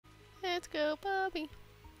Let's go, Bubby.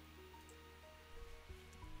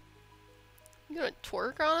 You gonna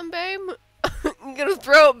twerk on him, babe? You gonna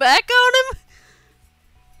throw it back on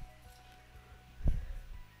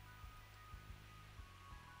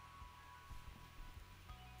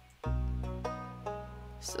him?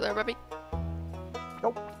 Still there, Bubby?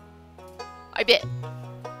 Nope. I bet.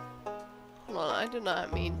 Hold on, I did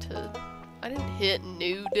not mean to. I didn't hit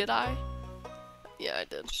new, did I? Yeah, I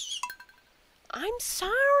did. I'm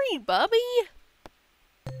sorry, Bubby.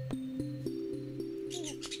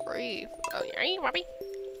 REE. Oh, yeah, Bubby.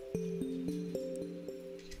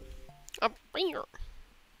 Up here.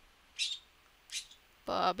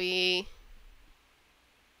 Bubby.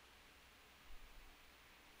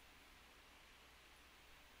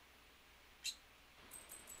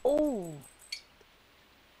 Oh.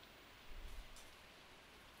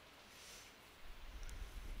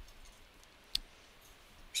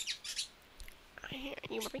 I hear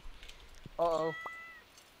you, Bubby. Uh-oh.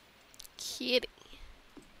 Kitty.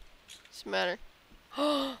 What's the matter?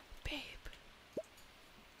 Oh, babe.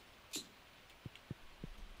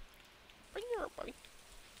 Bring her, Bubby.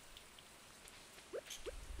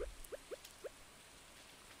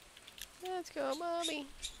 Let's go, Bubby.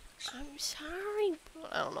 I'm sorry.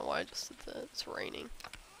 I don't know why I just did that. It's raining.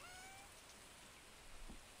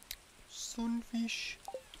 Sunfish.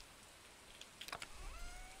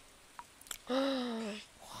 What?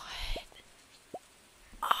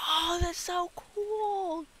 Oh, that's so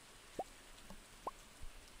cool.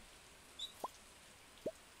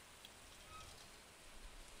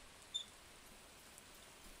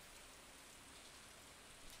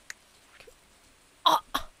 Oh.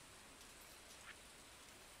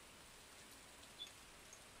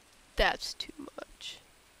 That's too much.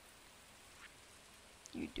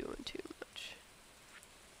 You doing too much.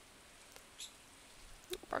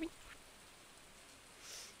 Barbie.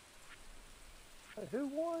 Hey, who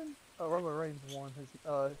won? Oh, Roman Reigns won.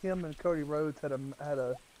 Him and Cody Rhodes had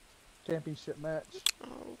a championship match.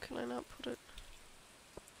 Oh, can I not put it?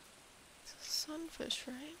 It's a sunfish,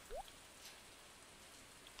 right?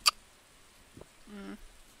 Hmm.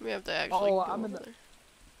 We have to actually go over there.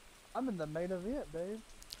 I'm in the main event, Dave.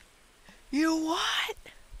 You what?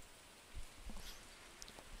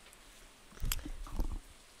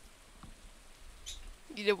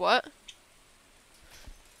 You did what?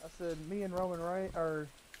 I said me and Roman Reigns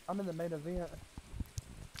I'm in the main event.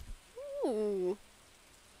 Ooh.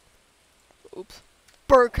 Oops.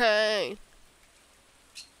 Burkane.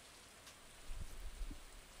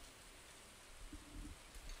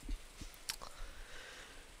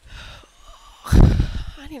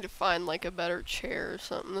 I need to find like a better chair or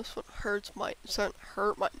something. This one hurts it's starting to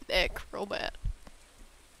hurt my neck real bad.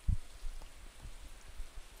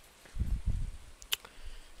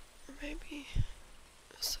 Or maybe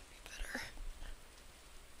this would be better.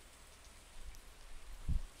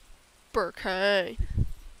 Burkane.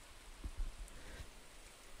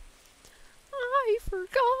 I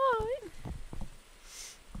forgot.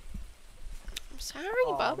 I'm sorry,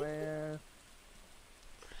 Bobby. Man.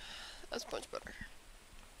 That's much better.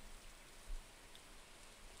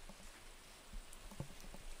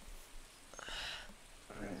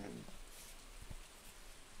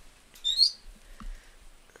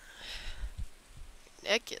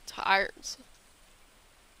 Neck gets tired.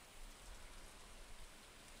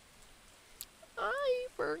 I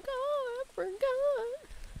forgot.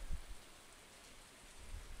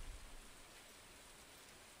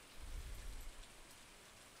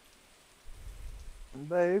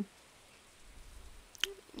 Babe,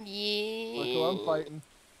 Yeah. look who I'm fighting.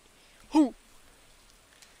 Who?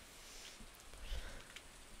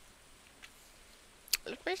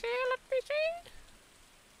 Let me see.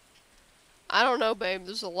 I don't know, babe.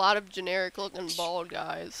 There's a lot of generic looking bald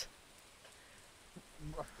guys.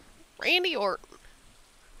 Randy Orton.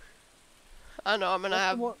 I know I'm gonna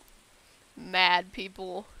have mad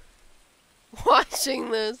people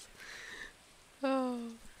watching this. Oh.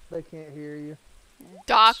 They can't hear you.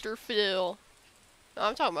 Dr. Phil. No,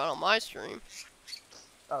 I'm talking about on my stream.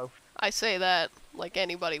 Oh. I say that like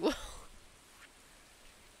anybody will.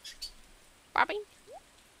 Bobby?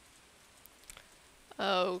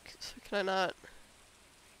 Oh, so can I not?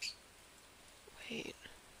 Wait.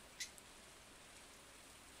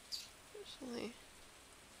 Actually.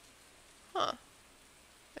 Huh.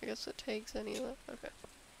 I guess it takes any of that. Okay.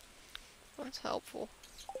 That's helpful.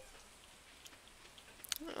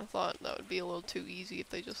 I thought that would be a little too easy if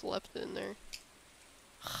they just left it in there.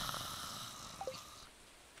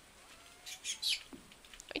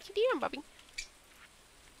 What you doing, Bobby?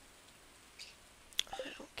 I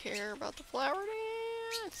don't care about the flower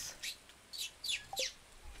dance.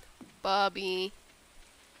 Bubby.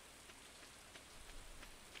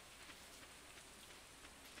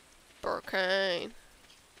 Burkane.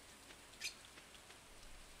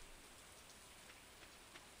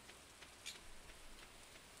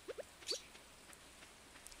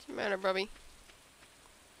 What's the matter, Bubby?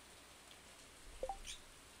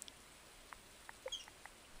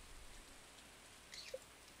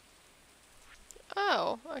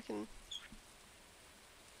 Oh, I can...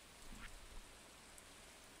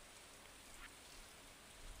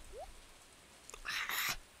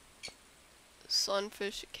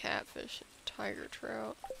 Sunfish, catfish, tiger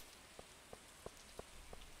trout.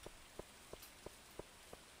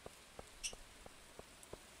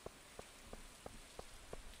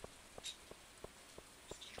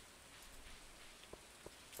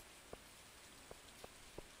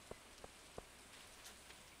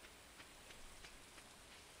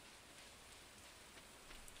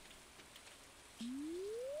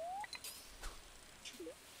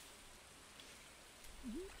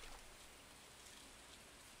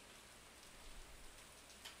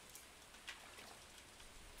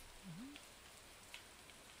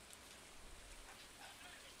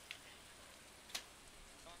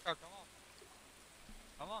 Come on.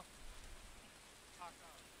 Come on.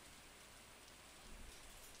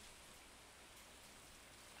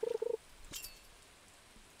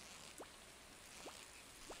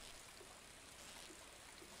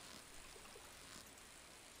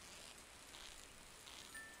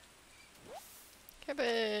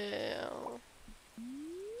 Cabell.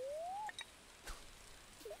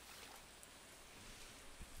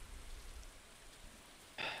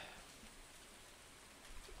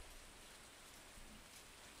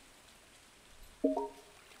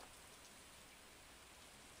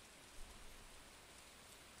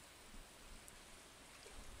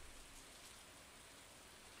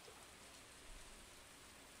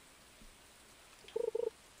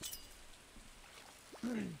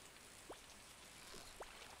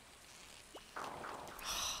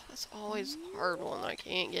 That's always a hard one I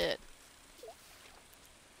can't get.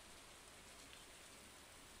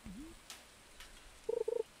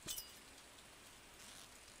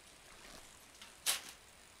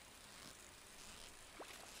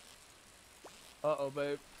 Uh-oh,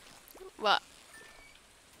 babe. What?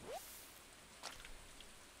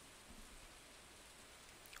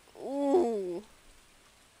 Ooh.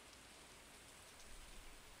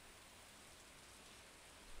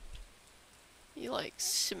 You like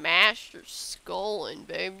smashed your skull in,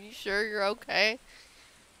 babe. You sure you're okay?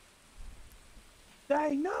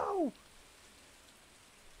 Dang, no!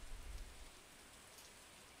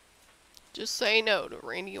 Just say no to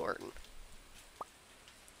Randy Orton.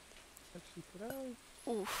 Actually, could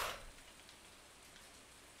I? Oof.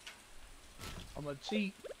 I'm gonna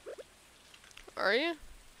cheat. Are you?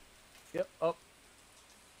 Yep, up.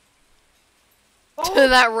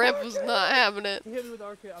 That rep was not having it. He hit me with the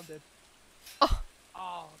arcade, I'm dead. Oh.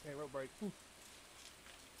 Oh, okay, rope break. Oof.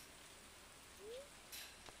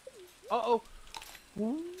 Uh-oh.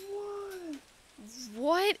 What?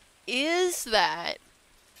 What is that?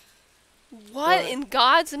 What in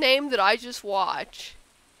God's name did I just watch?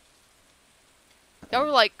 Y'all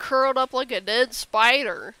were like curled up like a dead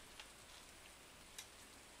spider.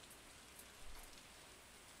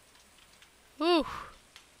 Whew.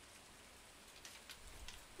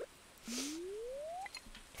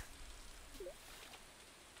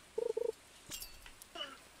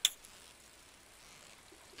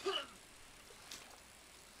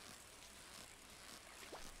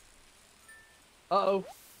 Uh-oh.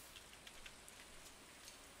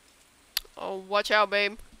 Oh, watch out,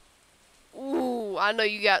 babe. Ooh, I know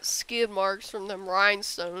you got skid marks from them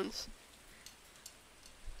rhinestones.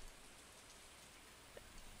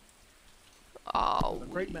 Oh, A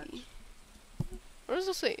great match. What does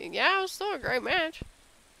this say? Yeah, it was still a great match.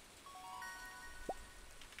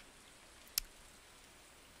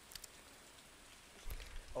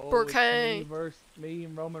 Oh, Burkane. it's me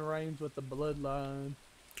and Roman Reigns with the bloodline.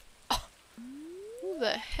 Who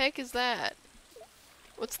the heck is that?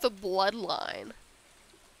 What's the bloodline?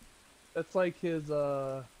 That's like his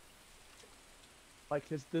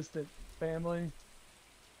distant family.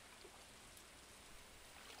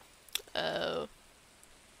 Oh.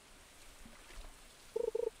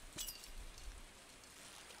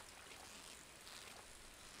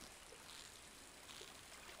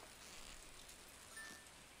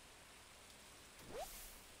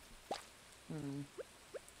 Hmm.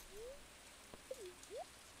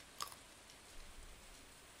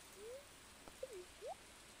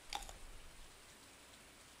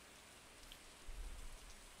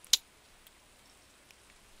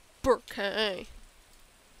 Burkane.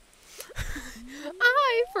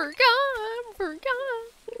 Forgot.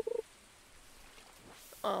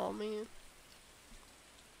 Oh man.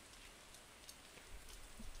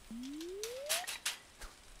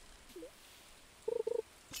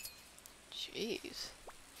 Jeez.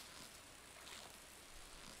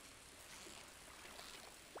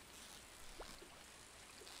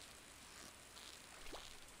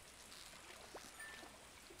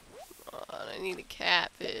 I need a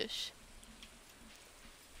catfish.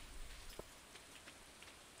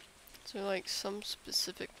 Is there like some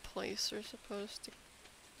specific place they're supposed to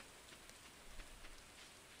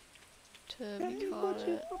be caught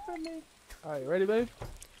at? Alright, ready, babe?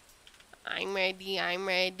 I'm ready, I'm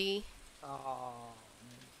ready. Oh,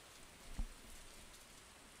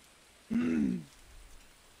 Cameron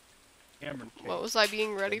cake. What was I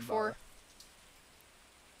being ready Stand by. for?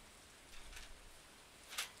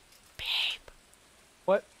 Babe.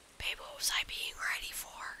 What? Babe, what was I being ready for?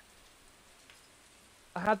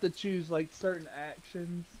 I have to choose like certain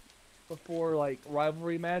actions before like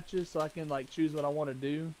rivalry matches so I can like choose what I want to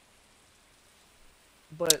do.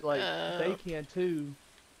 But like they can too.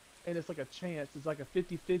 And it's like a chance. It's like a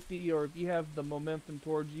 50-50, or if you have the momentum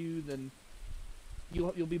towards you, then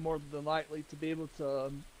you'll be more than likely to be able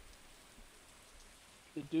to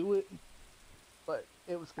do it. But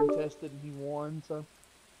it was contested and he won, so.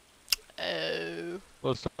 Oh.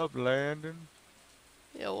 What's up, Landon?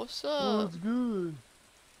 Yeah, what's up? What's good?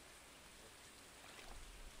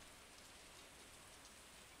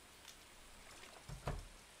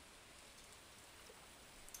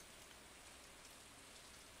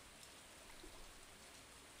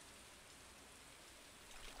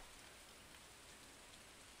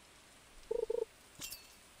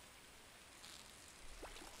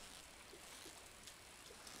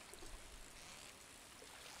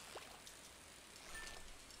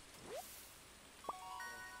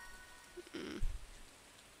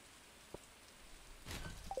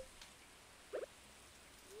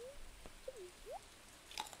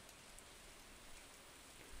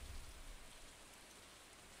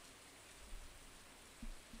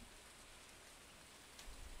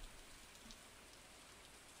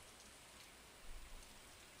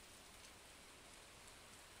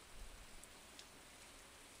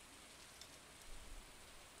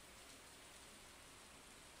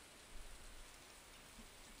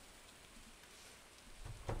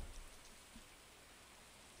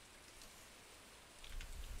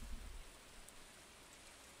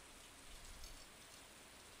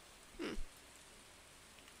 Mm.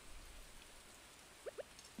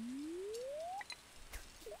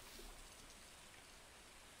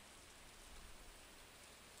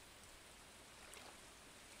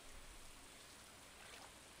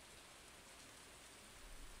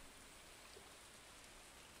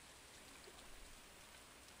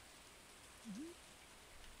 Hmm.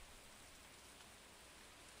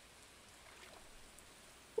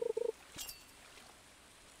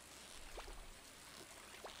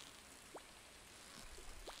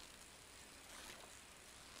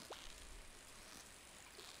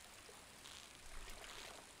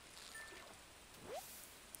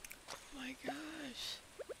 Oh my gosh.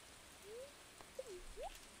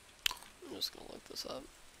 I'm just gonna look this up.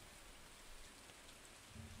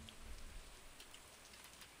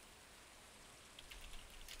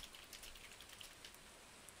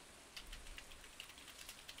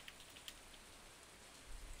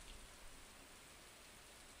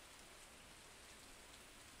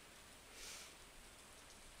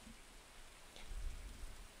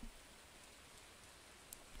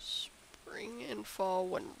 Spring and fall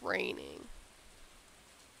when raining.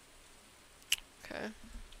 Okay.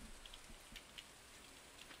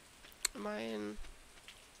 Am I in...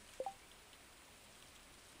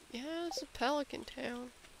 Yeah, it's a pelican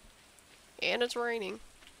town. And it's raining.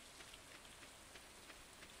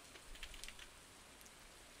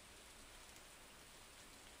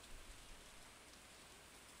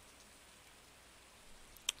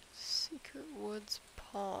 Secret Woods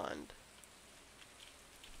Pond.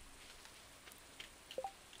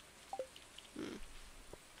 Hmm.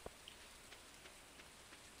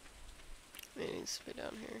 It needs to be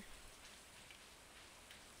down here.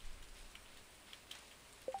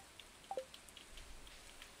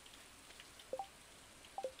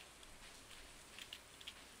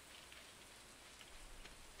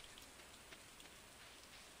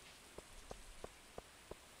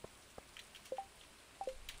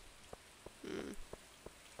 Hmm.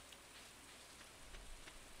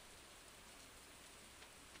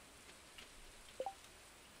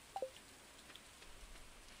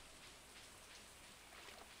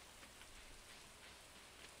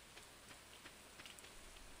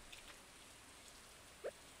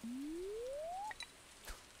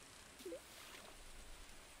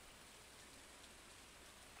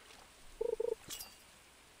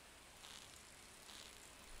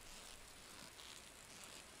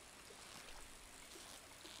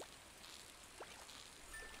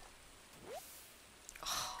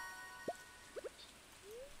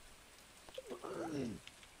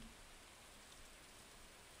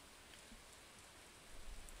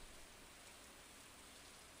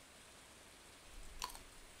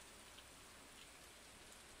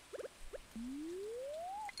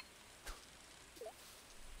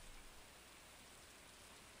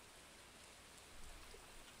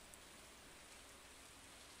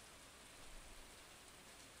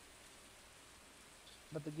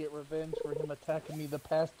 But to get revenge for him attacking me the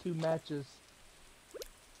past 2 matches.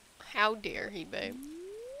 How dare he, babe?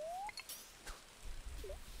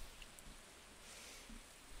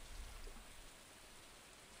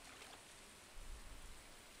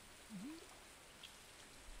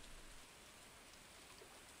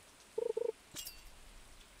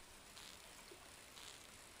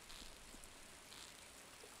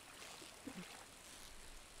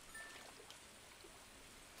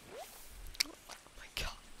 Oh my god.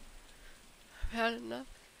 I've had enough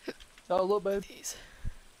Oh, look, babe. of these.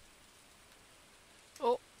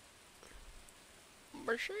 Oh.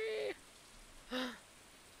 Mercy.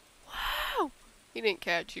 Wow. He didn't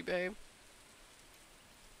catch you, babe.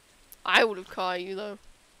 I would have caught you, though.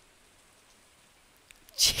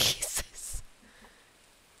 Jesus.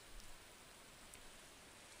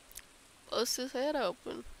 Bust his head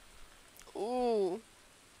open. Ooh.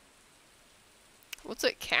 What's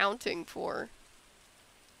it counting for?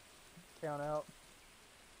 Count out.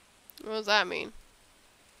 What does that mean?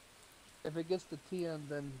 If it gets to 10,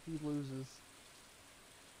 then he loses.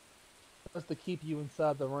 That's to keep you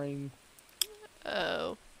inside the ring.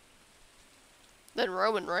 Oh. Then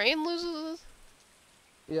Roman Reigns loses?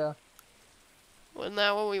 Yeah. Wasn't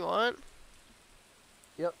that what we want?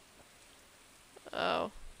 Yep.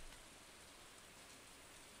 Oh.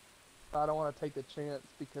 I don't want to take the chance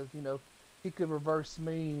because, you know, he could reverse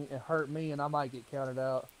me and hurt me and I might get counted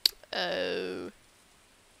out. Oh.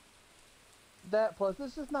 That plus,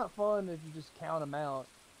 it's just not fun if you just count him out.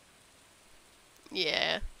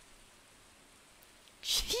 Yeah.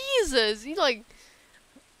 Jesus, he like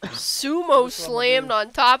sumo slammed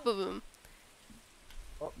on top of him.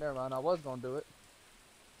 Oh, never mind. I was going to do it.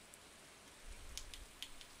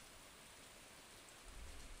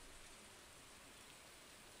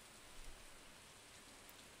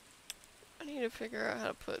 I need to figure out how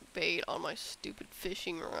to put bait on my stupid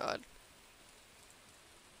fishing rod.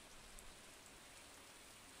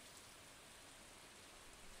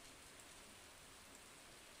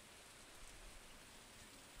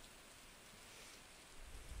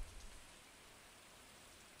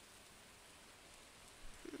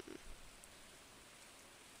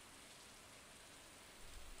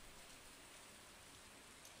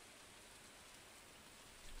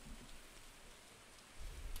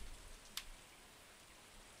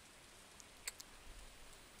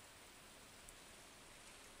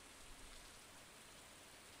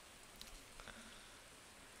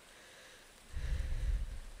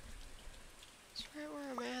 It's right where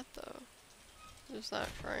I'm at, though. Just not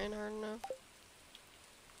trying hard enough.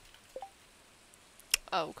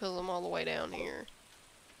 Oh, because I'm all the way down here.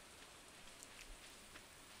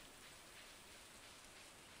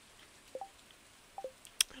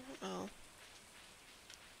 I don't know.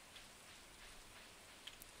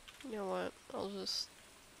 You know what? I'll just...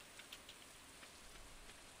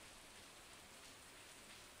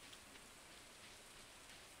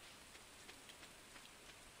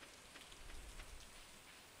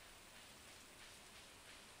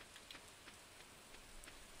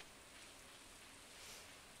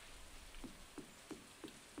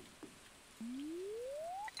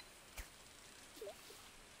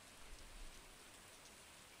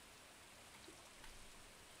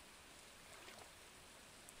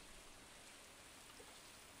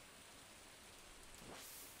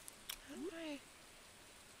 How do I...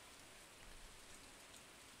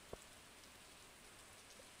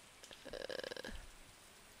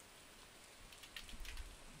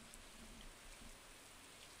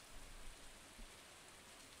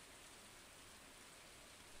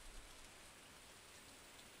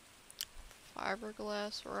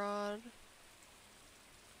 Fiberglass rod.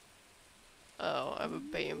 Oh, I have a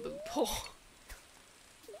bamboo pole.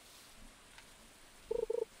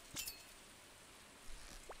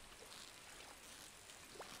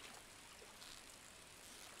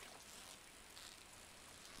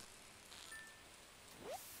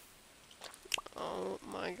 Oh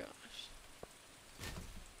my gosh.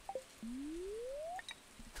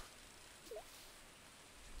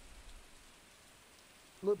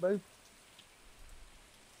 Look, babe.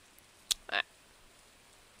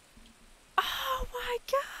 Oh my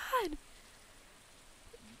god!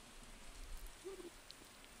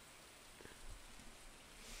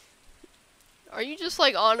 Are you just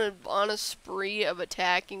like on a spree of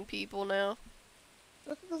attacking people now?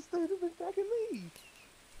 That's the dude who's attacking me.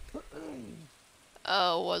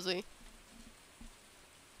 Oh, was he?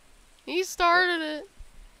 He started it.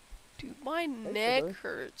 Dude, my neck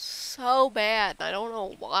hurts so bad, and I don't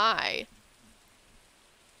know why.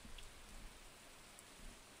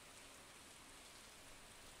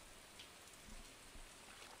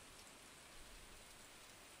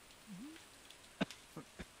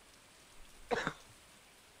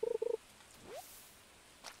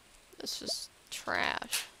 it's just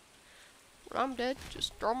trash. When I'm dead,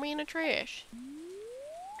 just throw me in the trash.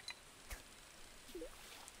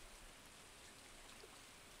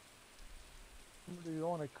 Do you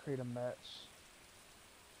want to create a match?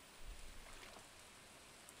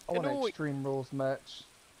 I want an know it. extreme rules match.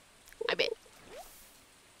 I bet.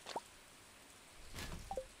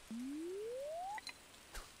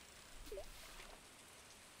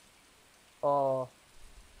 Oh.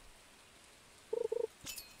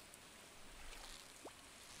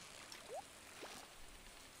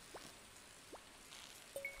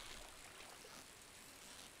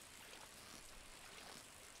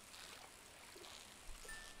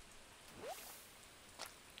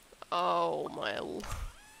 Oh my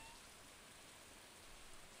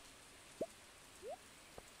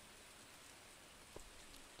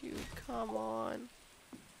dude, come on.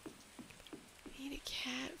 Eat a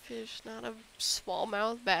catfish, not a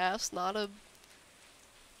smallmouth bass, not a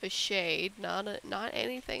shade, not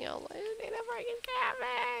anything else. I just need a freaking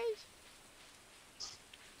catfish.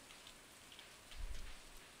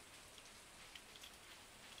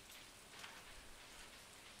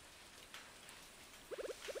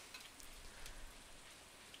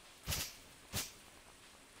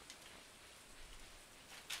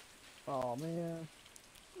 Oh man.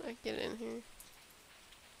 I get in here.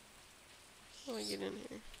 How do I get in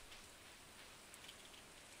here?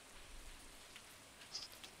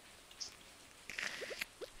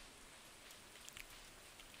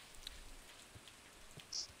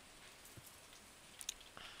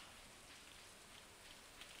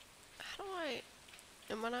 How do I...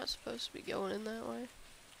 Am I not supposed to be going in that way?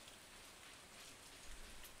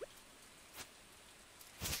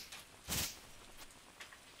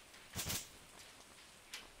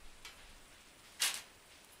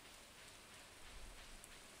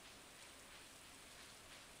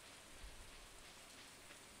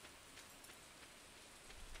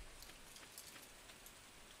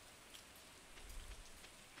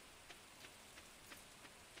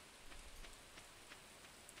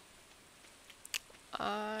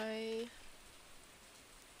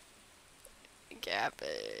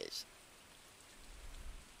 Catfish.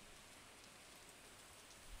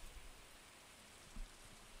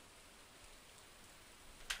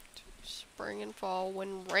 Spring and fall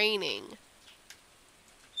when raining.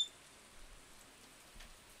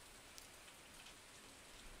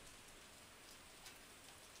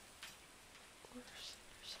 Where's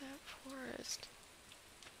that forest?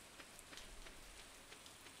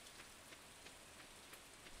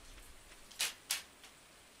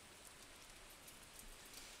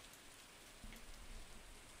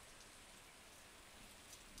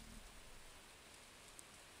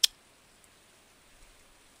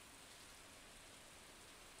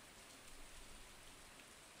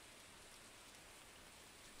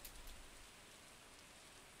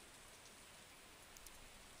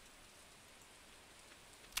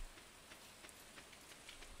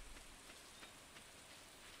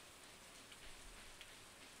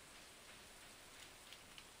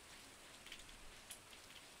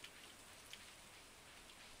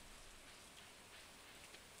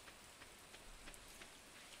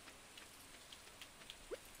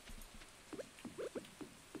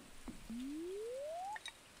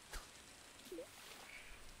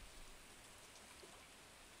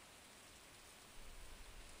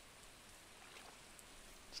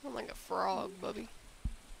 Sound like a frog, Bubby.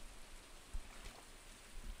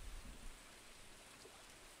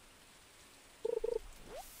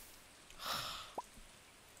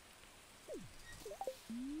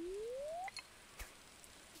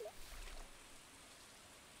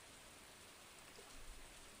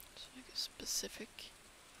 It's like a specific...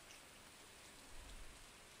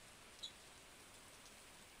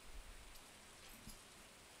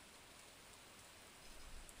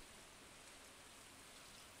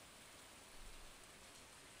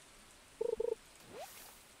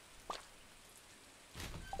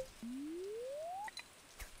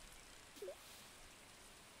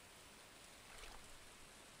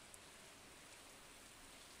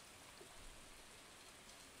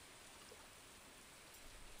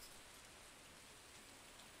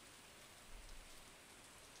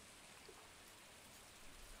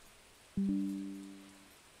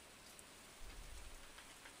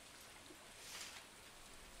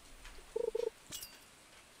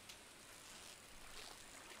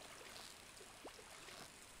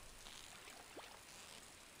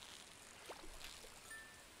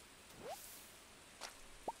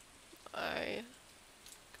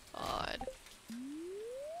 God.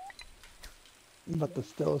 I'm about to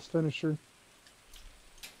steal his finisher.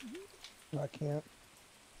 I can't.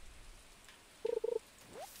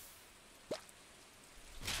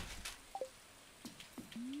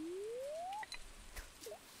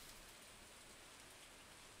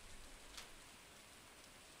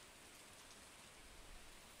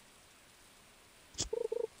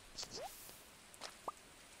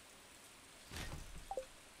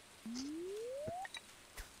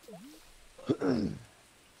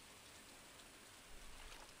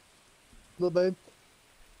 Little babe.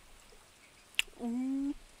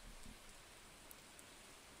 Ooh.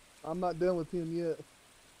 I'm not done with him yet.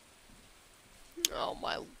 Oh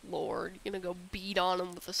my lord, you're gonna go beat on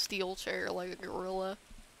him with a steel chair like a gorilla.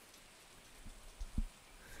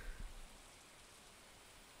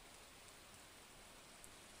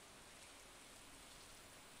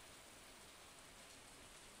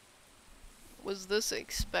 Was this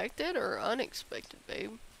expected or unexpected,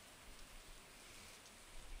 babe?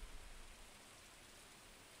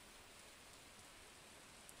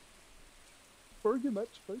 Very good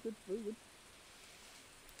match. Very good. Very good.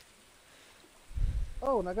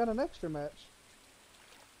 Oh, and I got an extra match.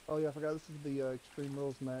 Oh yeah, I forgot this is the Extreme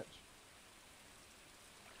Rules match.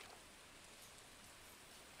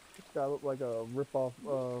 This guy looked like a rip-off,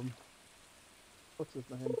 what's his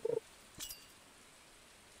name?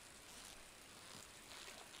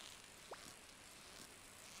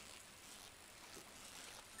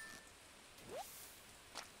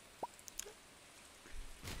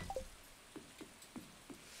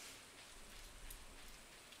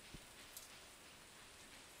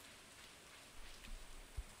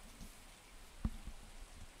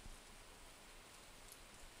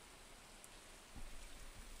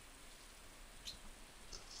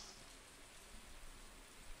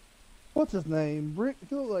 What's his name? Rick,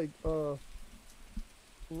 he looked like,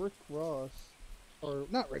 Rick Ross. Or,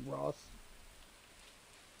 not Rick Ross.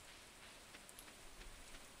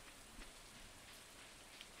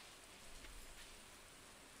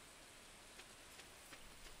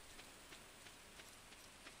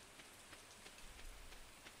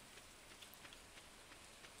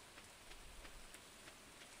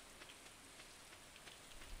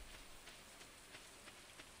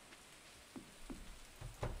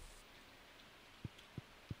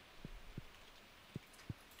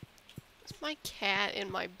 Is my cat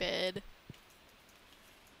in my bed?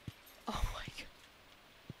 Oh my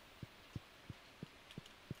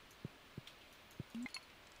god.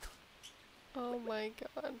 Oh my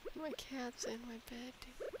god, my cat's in my bed,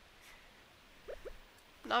 dude.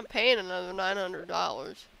 I'm not paying another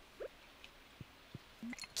 $900.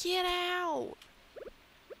 Get out!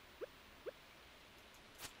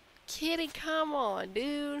 Kitty, come on,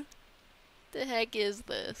 dude. The heck is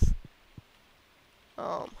this?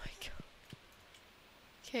 Oh my god.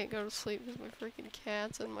 Can't go to sleep because my freaking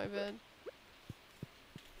cat's in my bed.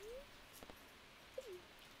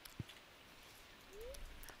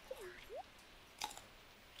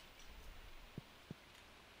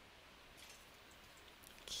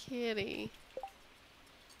 Kitty.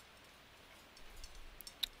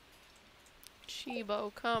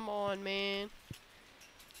 Chibo, come on, man.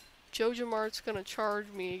 Jojo Mart's gonna charge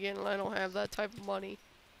me again and I don't have that type of money.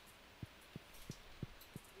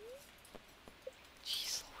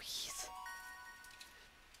 Jeez Louise.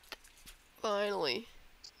 Finally.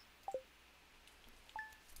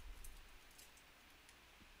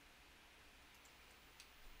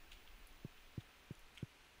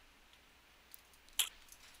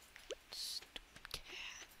 Stupid cat.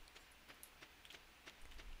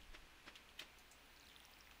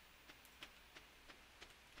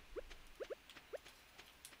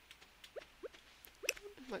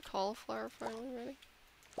 Is my cauliflower finally ready?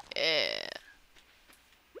 Yeah.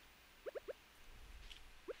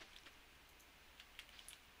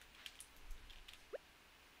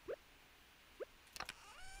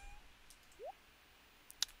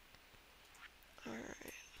 Alright.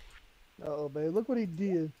 Uh-oh, babe. Look what he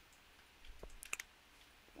did.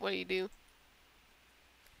 What do you do?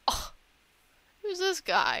 Oh, who's this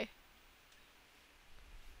guy?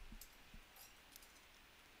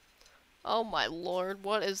 Oh my lord,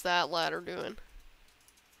 what is that ladder doing?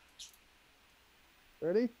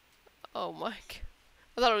 Ready? Oh my god.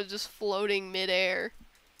 I thought it was just floating midair.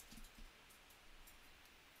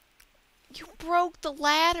 You broke the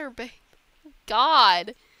ladder, babe.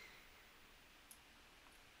 God.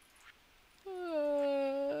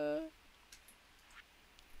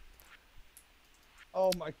 Oh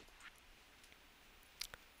my...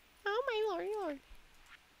 Oh my lord, lord.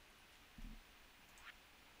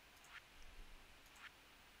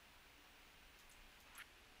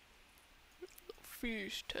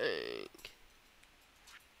 Fish tank.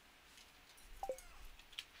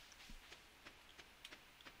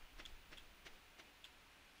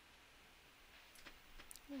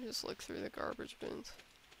 Let me just look through the garbage bins.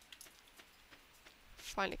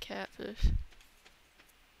 Find a catfish.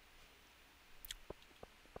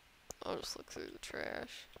 I'll just look through the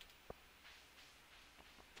trash.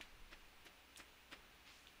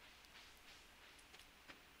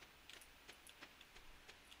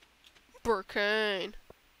 Burkane.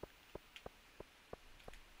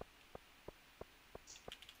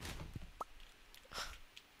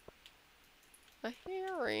 A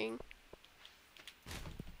herring.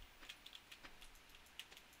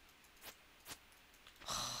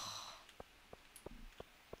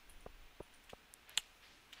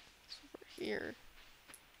 It's over here.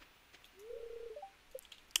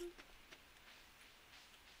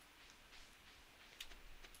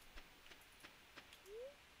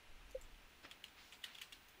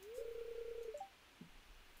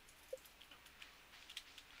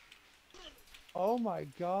 Oh my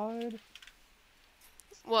god.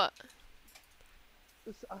 What?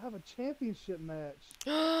 I have a championship match.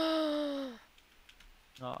 You're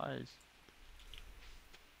Nice.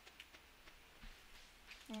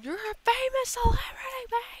 a famous celebrity,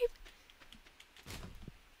 babe.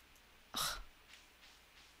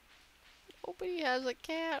 Nobody has a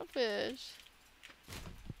catfish.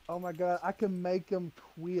 Oh my god, I can make him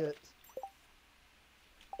quit.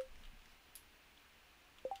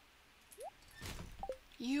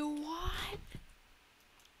 You what?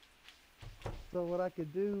 So what I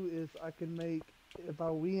could do is I can make, if I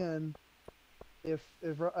win, if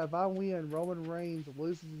I win, Roman Reigns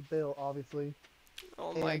loses his belt, obviously,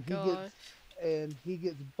 Oh my and gosh. he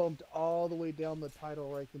gets bumped all the way down the title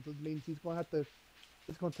rankings. Which means he's gonna have to.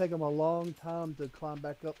 It's gonna take him a long time to climb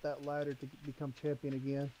back up that ladder to become champion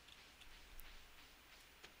again.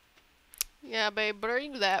 Yeah, babe, but are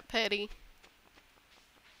you that petty?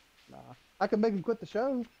 Nah, I can make him quit the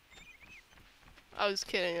show. I was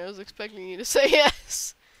kidding. I was expecting you to say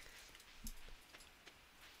yes.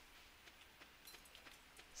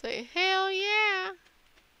 Say hell yeah.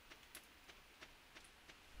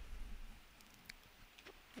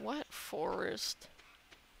 What forest?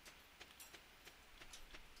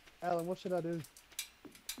 Alan, what should I do?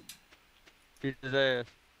 Beat his ass.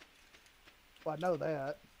 Well, I know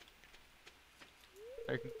that.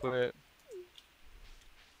 Make him quit.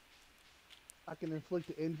 I can inflict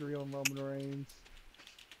an injury on Roman Reigns.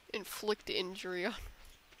 Inflict injury on.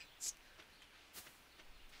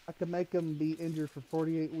 I can make him be injured for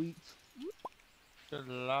 48 weeks. Good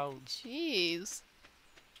loud. Jeez.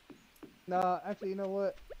 Nah, actually, you know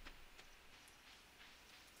what?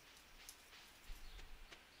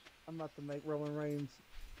 I'm about to make Roman Reigns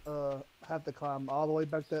have to climb all the way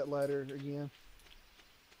back that ladder again.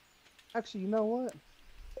 Actually, you know what?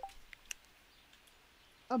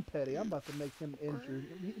 I'm petty. I'm about to make him injured.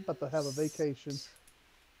 He's about to have a vacation.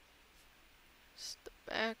 It's the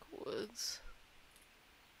backwoods.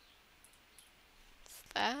 Is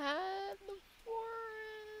that the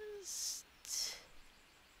forest?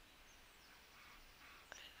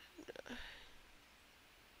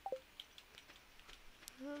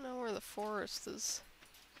 I don't know where the forest is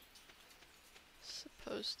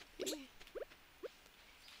supposed to be.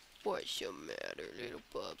 What's your matter, little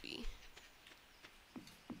bubby?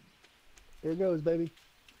 Here goes, baby.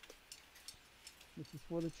 This is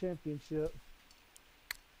for the championship.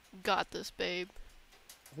 Got this, babe.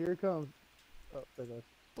 Here it comes. Oh, there goes.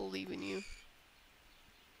 Believe in you.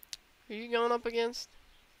 Who are you going up against?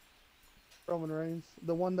 Roman Reigns.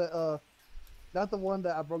 The one that, not the one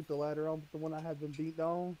that I broke the ladder on, but the one I had been beaten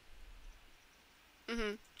on.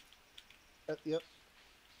 Mm-hmm. Yep.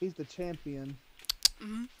 He's the champion.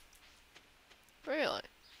 Mm-hmm. Really?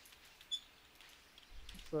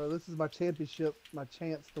 So this is my championship, my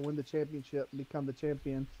chance to win the championship and become the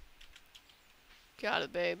champion. Got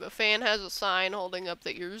it, babe. A fan has a sign holding up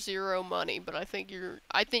that you're zero money, but I think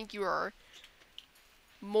you are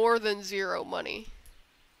more than zero money.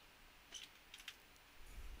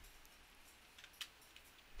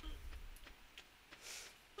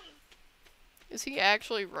 Is he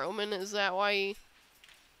actually Roman? Is that why he...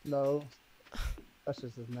 No. That's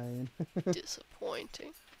just his name.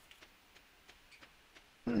 Disappointing.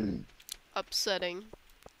 Upsetting.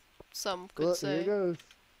 Some could Look, say. here it goes.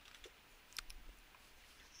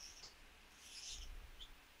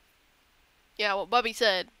 Yeah, what Bubby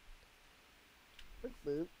said.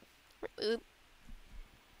 Boop. What's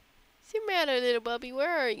the matter, little Bubby? Where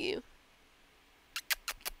are you?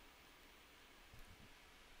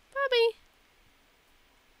 Bubby!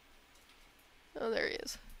 Oh, there he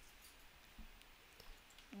is.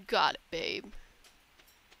 Got it, babe.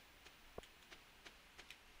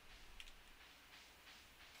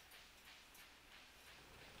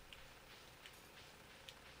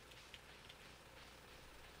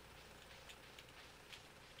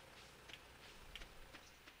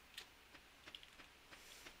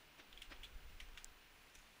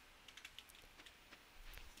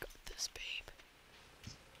 Got this, babe.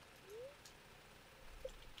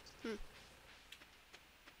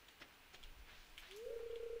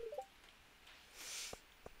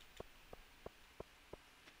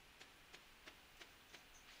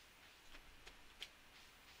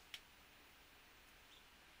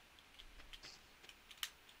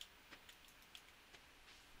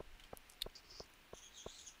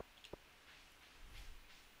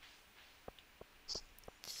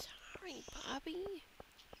 Bubby.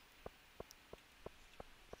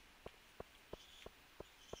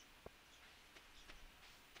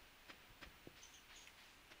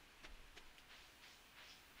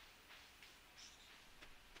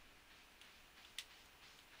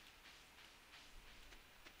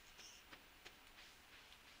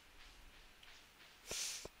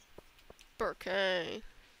 Burkane.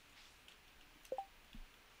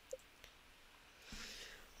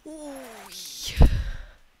 Ooh,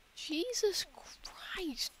 Jesus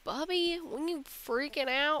Christ, Bubby. When you freaking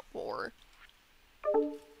out for?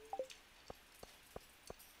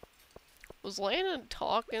 Was Landon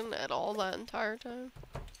talking at all that entire time?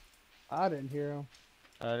 I didn't hear him.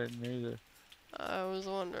 I didn't either. I was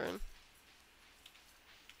wondering.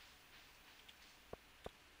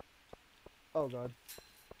 Oh god.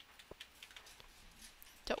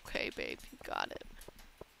 It's okay, babe. You got it.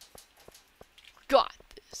 Got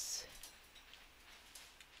this.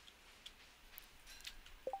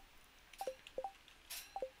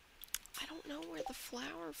 I don't know where the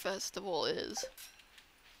flower festival is.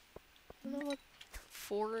 I don't know what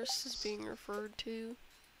forest is being referred to.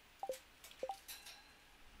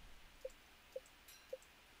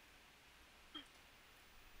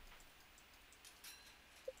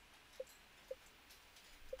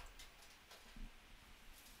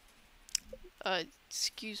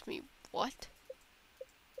 Excuse me, what?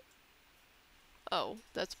 Oh,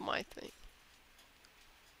 that's my thing.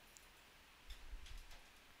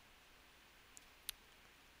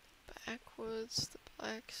 Backwoods, the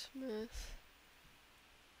blacksmith.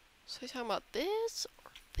 So you talking about this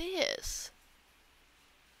or this?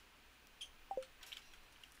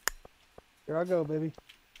 Here I go, baby.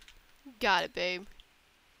 Got it, babe.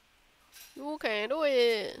 You can do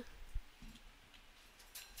it.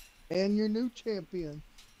 And your new champion.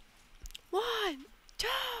 1, 2,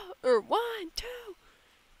 or 1, 2,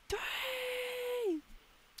 3.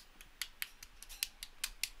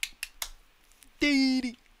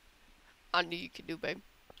 Dee. I knew you could do, babe.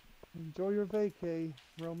 Enjoy your vacay,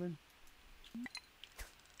 Roman.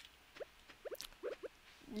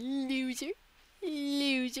 Loser.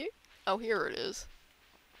 Loser. Oh, here it is.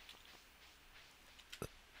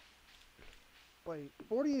 Wait,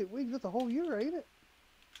 48 weeks? That's a whole year, ain't it?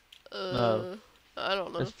 No. I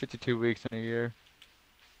don't know. It's 52 weeks in a year.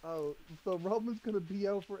 Oh, so Roman's gonna be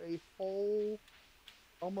out for a whole,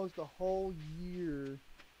 almost a whole year.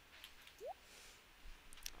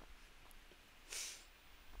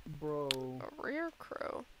 Bro. A rare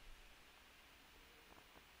crow.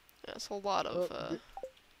 That's a lot of,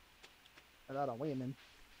 A lot of women.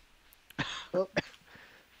 Oh.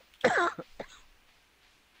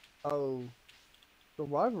 Oh. The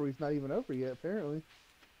rivalry's not even over yet, apparently.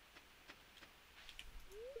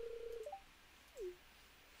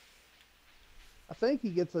 I think he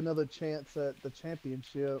gets another chance at the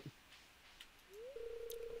championship.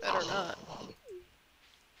 better not.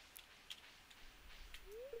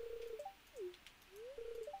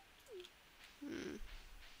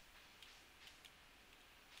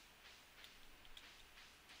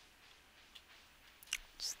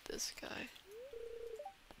 It's this guy.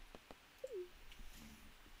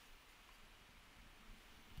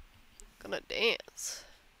 Gonna dance.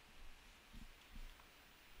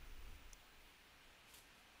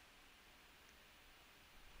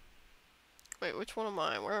 Wait, which one am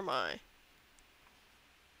I? Where am I?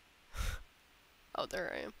 Oh,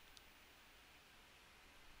 there I am.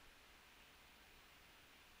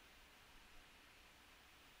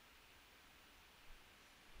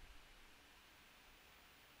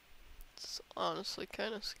 It's honestly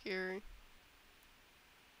kind of scary.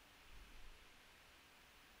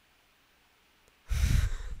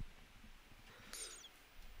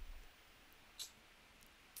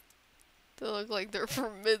 They look like they're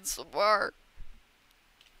from Midsommar.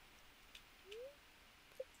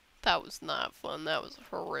 That was not fun. That was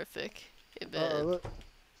a horrific event. Look.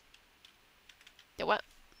 Yeah, what?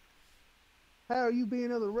 How are you being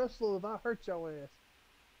another wrestler if I hurt your ass?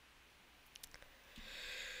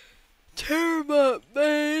 Tear 'em up,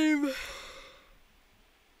 babe.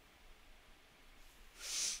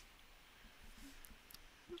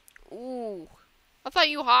 Ooh. I thought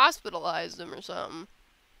you hospitalized him or something.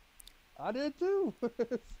 I did too.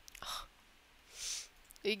 Did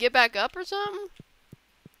you get back up or something?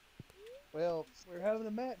 Well, we're having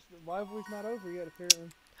a match. The rivalry's not over yet,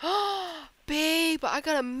 apparently. Babe, I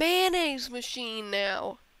got a mayonnaise machine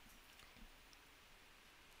now.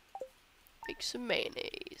 Make some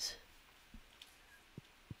mayonnaise.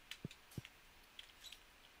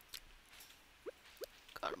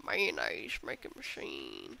 Got a mayonnaise making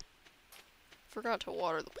machine. Forgot to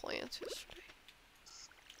water the plants yesterday.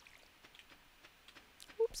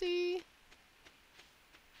 Whoopsie.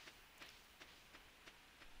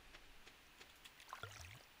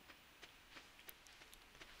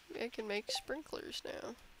 Maybe I can make sprinklers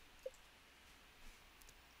now.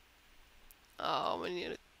 Oh, we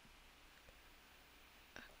need a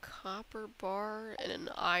copper bar and an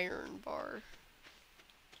iron bar.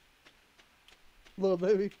 Little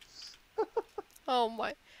baby. Oh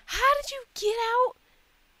my. How did you get out?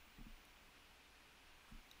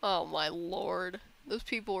 Oh my lord. Those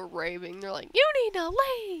people were raving. They're like, you need to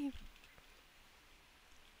leave.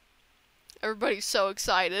 Everybody's so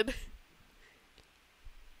excited.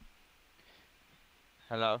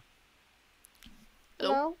 Hello?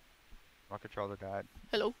 Hello? My controller died.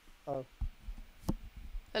 Hello? Oh.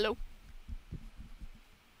 Hello?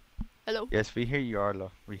 Hello? Yes, we hear you,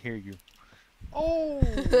 Arlo. We hear you. Oh!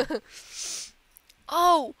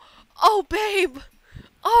 Oh! Oh, babe!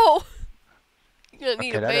 Oh! You're gonna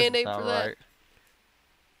need Okay, a that doesn't band-aid for sound that. right.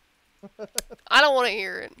 I don't want to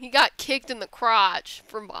hear it. He got kicked in the crotch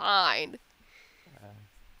from behind.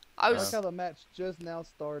 I I like was how the match just now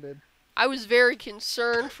started. I was very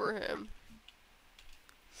concerned for him.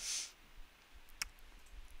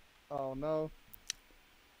 Oh no.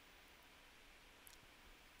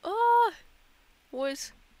 Oh,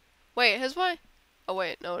 was wait, has my oh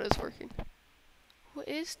wait, no, it is working. What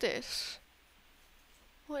is this?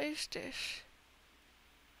 What is this?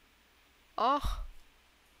 Oh.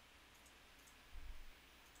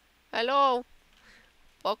 Hello.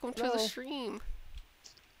 Welcome to the Hello. stream.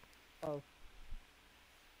 Oh.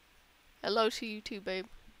 Hello to you too, babe.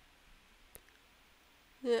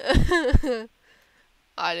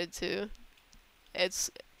 I did too. I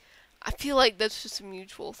feel like that's just a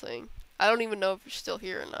mutual thing. I don't even know if you're still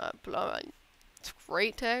here or not, but it's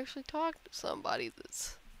great to actually talk to somebody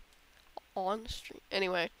that's on the stream.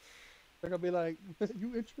 Anyway. They're gonna be like,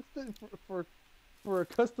 you interested for a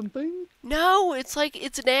custom thing? No, it's like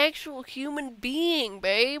it's an actual human being,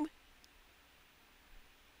 babe.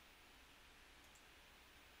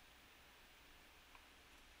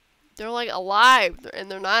 They're like alive, and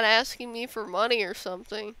they're not asking me for money or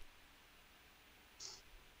something.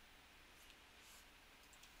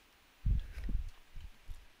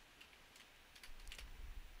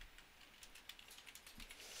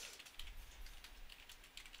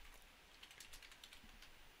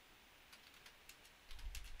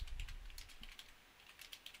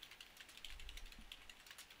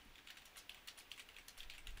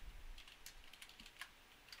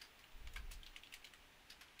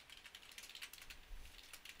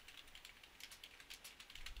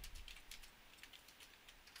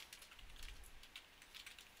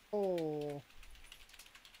 Oh.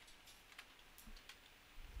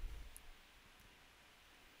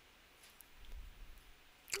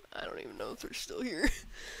 I don't even know if they're still here.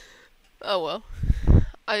 Oh well.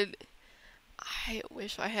 I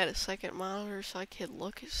wish I had a second monitor so I could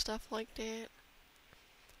look at stuff like that.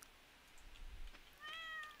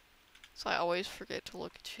 So I always forget to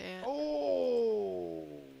look at chat.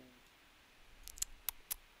 Oh.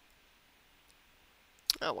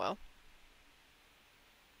 Oh well.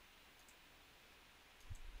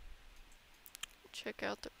 Check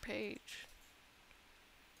out their page.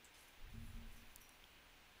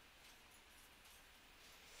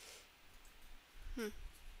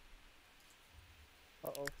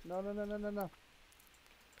 Uh-oh. No, no, no, no, no, no.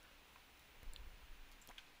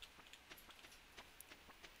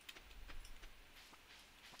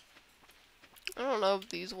 I don't know if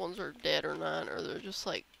these ones are dead or not, or they're just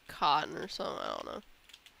like cotton or something. I don't know.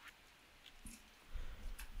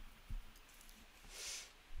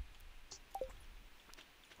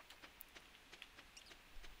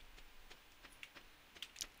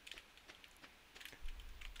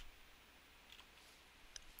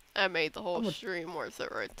 I made the whole stream worth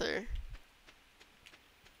it right there.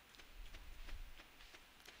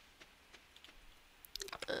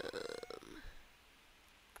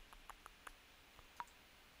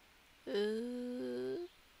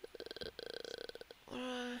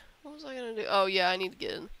 What was I gonna do? Oh yeah, I need to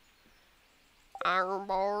get an iron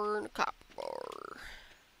bar and a copper bar.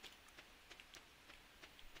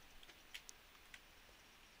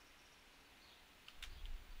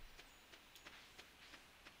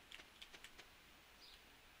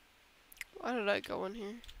 Why did I go in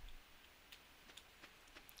here?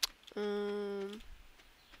 I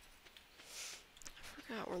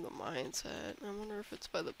forgot where the mine's at. I wonder if it's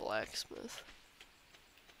by the blacksmith.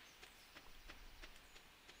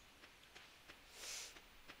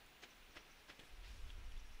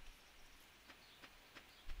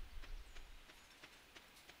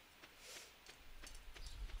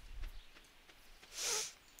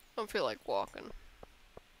 I don't feel like walking.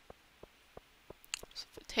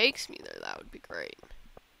 takes me there, that would be great.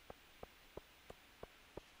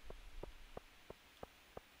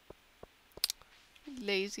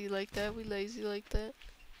 Lazy like that, we lazy like that.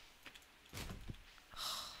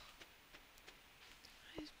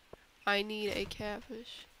 I need a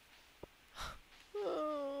catfish.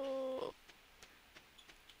 Oh.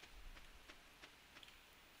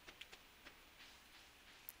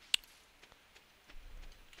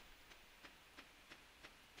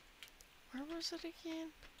 Where was it again?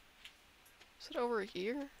 Is it over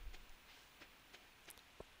here?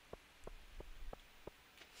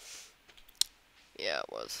 Yeah, it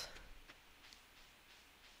was.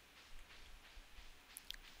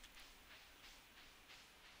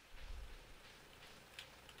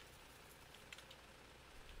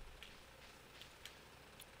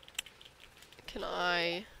 Can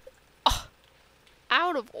I... Oh,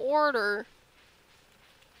 out of order.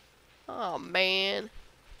 Oh, man.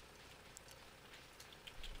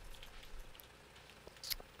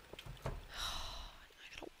 I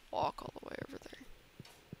gotta walk all the way over there.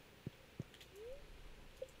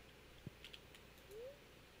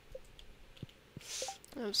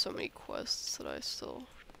 I have so many quests that I still...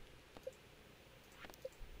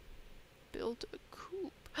 Build a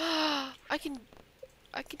coop. I can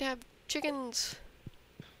have chickens.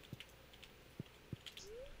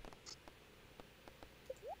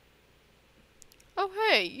 Oh,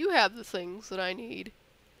 hey, you have the things that I need.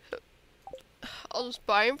 I'll just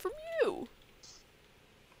buy them from you.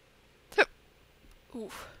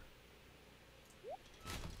 Oof.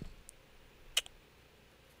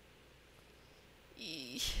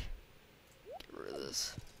 Eesh. Get rid of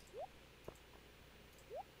this.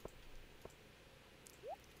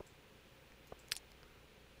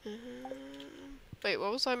 Wait,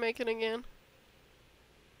 what was I making again?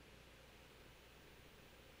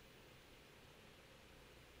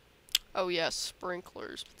 Oh yeah,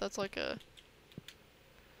 sprinklers. But that's like a...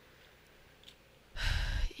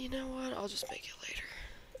 You know what? I'll just make it later.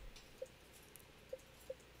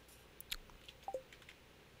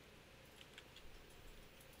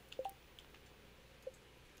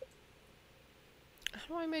 How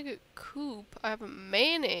do I make a coop? I have a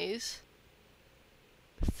mayonnaise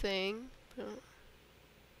thing.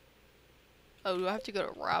 Oh, do I have to go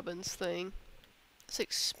to Robin's thing? It's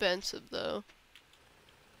expensive though.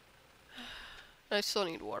 I still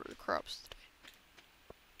need to water the crops today.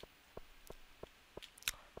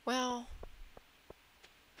 Well,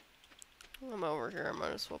 I'm over here. I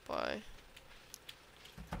might as well buy.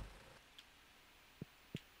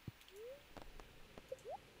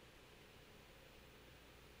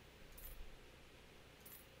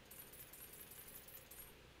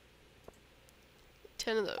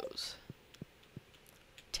 Ten of those.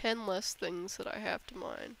 10 less things that I have to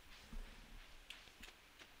mine.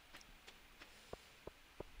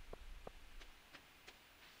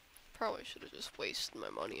 Probably should have just wasted my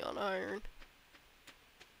money on iron.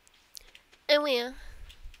 Oh yeah.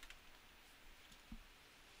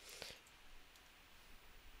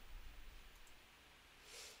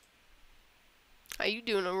 How you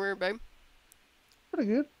doing over here, babe?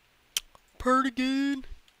 Pretty good. Pretty good.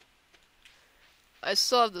 I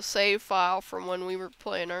still have the save file from when we were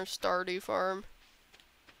playing our Stardew farm.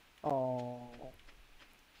 Oh.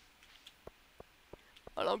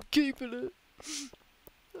 And I'm keeping it.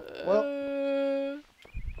 Well.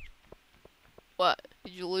 What?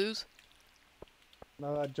 Did you lose?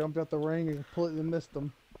 No, I jumped out the ring and completely missed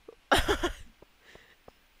them.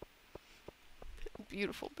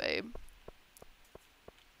 Beautiful, babe.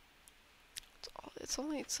 It's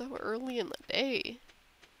only so early in the day.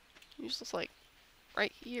 You're just like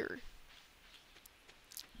right here.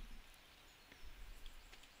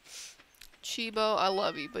 Chibo, I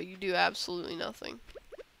love you, but you do absolutely nothing.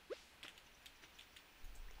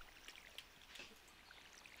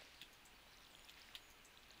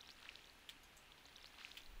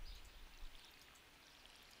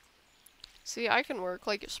 See, I can work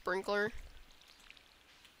like a sprinkler.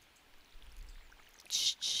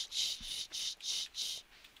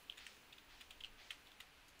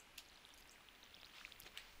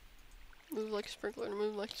 Move like a sprinkler,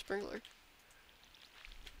 move like a sprinkler.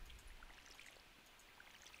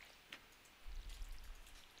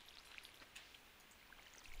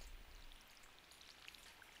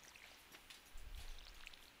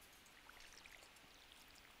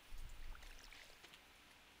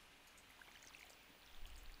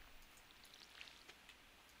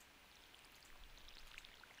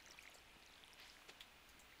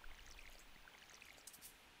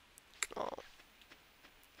 Oh.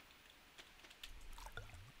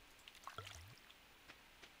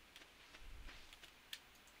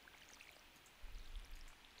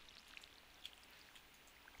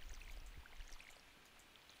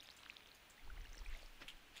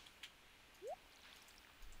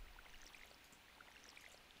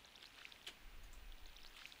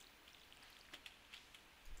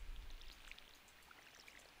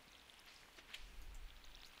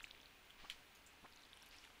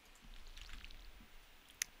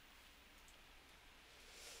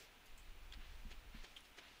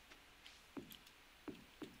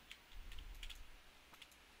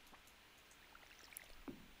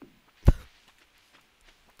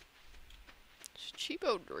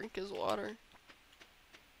 Sheepo drink his water?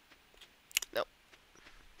 Nope.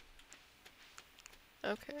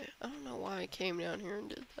 Okay, I don't know why I came down here and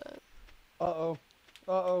did that. Uh-oh.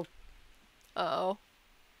 Uh-oh. Uh-oh.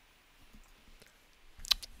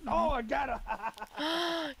 Oh, I got her!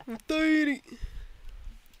 I'm 30.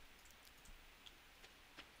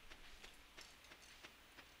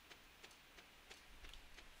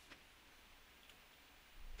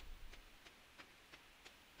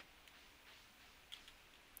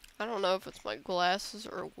 I don't know if it's my glasses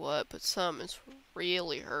or what, but something's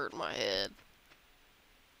really hurt my head.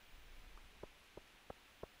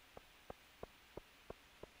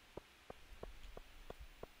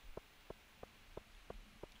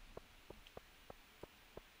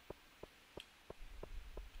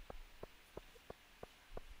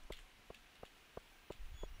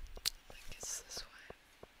 I think it's this way.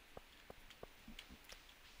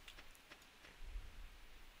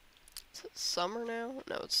 Is it summer now?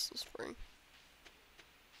 No, it's the spring.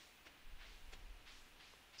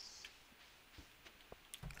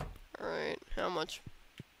 Alright, how much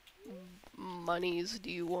monies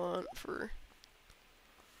do you want for...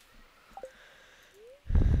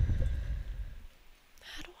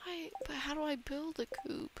 How do I build a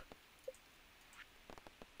coop?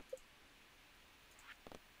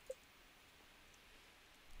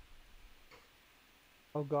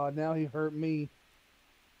 Oh god, now he hurt me.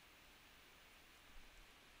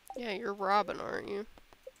 Yeah, you're Robin, aren't you?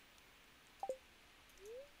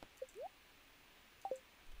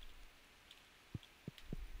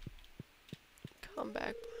 Come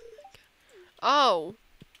back. Oh!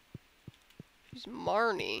 She's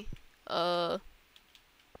Marnie.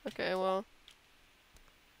 Okay, well.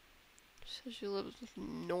 She says she lives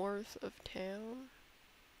north of town.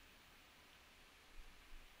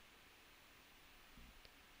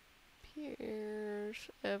 Pierce,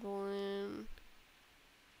 Evelyn.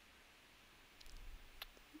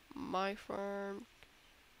 My farm.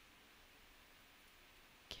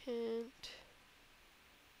 Kent.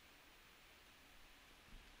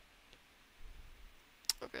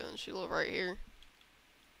 Okay, then she live right here.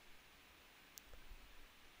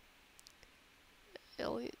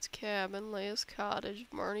 Elliot's cabin, Leia's cottage,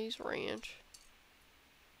 Marnie's ranch.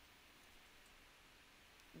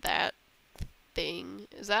 That thing.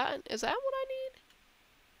 Is that what I need?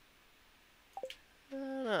 I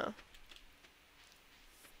don't know.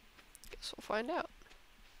 Guess we'll find out.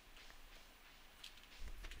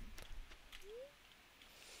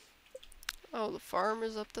 Oh, the farm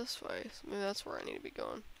is up this way. So maybe that's where I need to be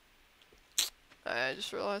going. I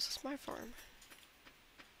just realized it's my farm.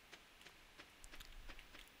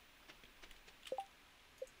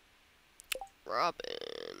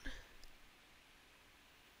 Robin.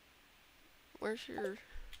 Where's your... Does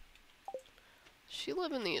she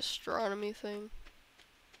live in the astronomy thing?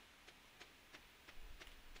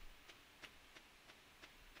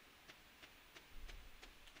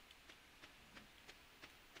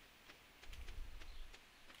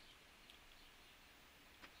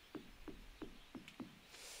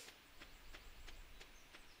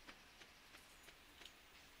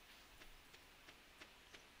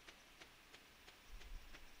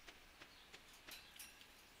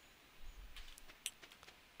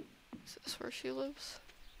 Is this where she lives?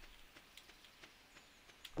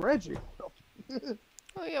 Reggie.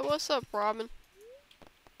 Oh yeah, what's up, Robin?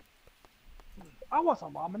 I want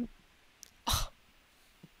some ramen.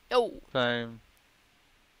 No, Same.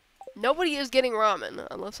 nobody is getting ramen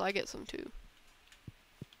unless I get some too.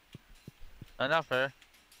 Not fair.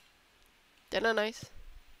 Isn't that nice?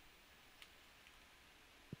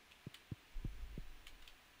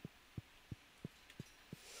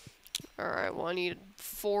 Alright, well I need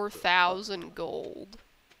 4,000 gold.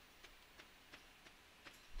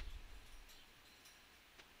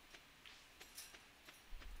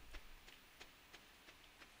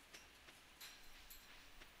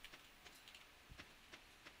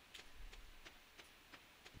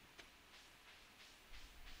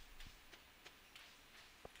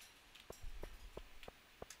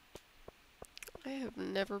 I have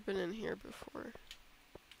never been in here before.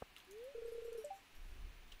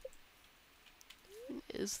 What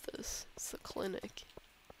is this? It's the clinic.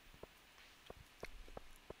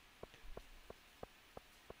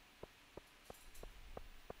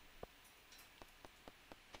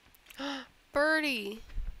 Birdie!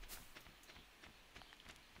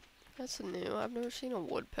 That's new. I've never seen a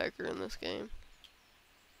woodpecker in this game.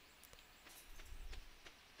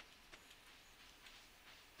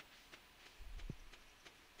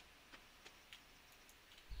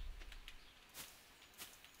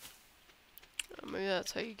 Maybe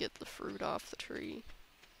that's how you get the fruit off the tree.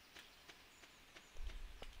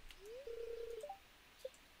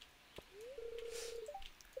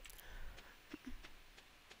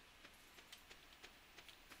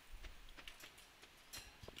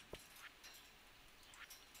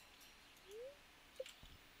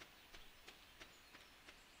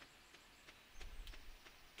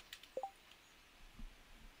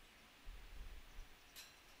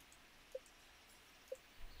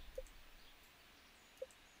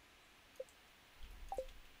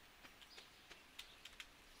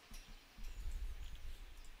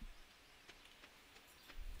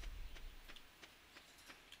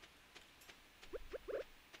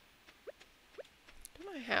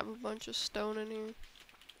 I have a bunch of stone in here.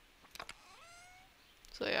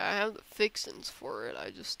 So yeah, I have the fixins for it.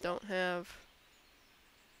 I just don't have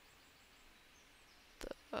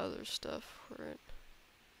the other stuff for it.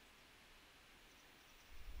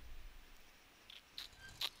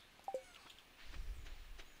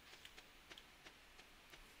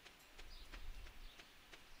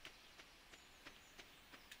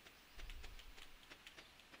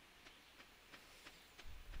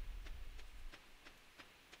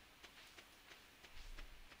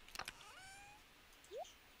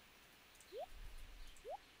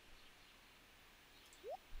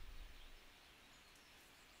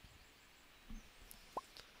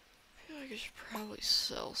 I feel like I should probably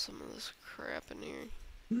sell some of this crap in here.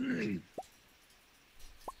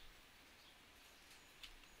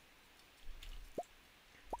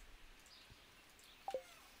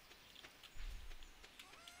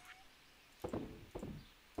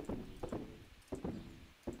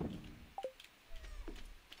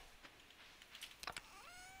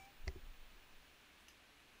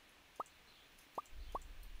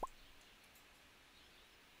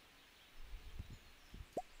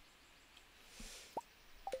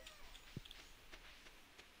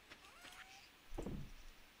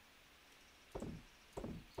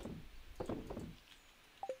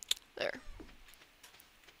 There.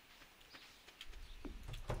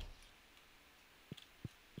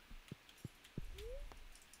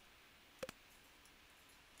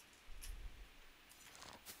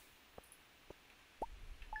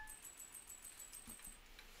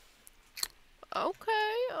 Okay,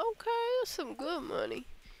 that's some good money.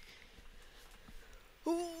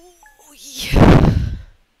 Ooh, yeah.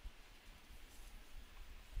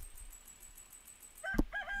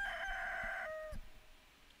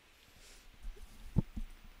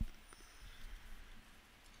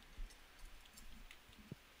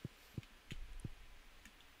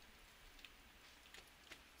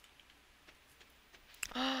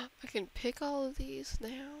 I can pick all of these now.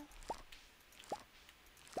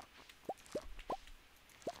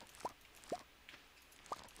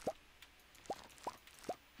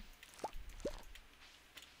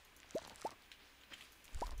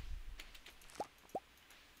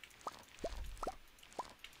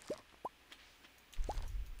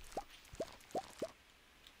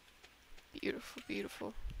 Beautiful,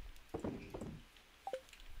 beautiful.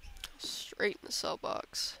 Straight in the sell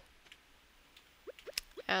box.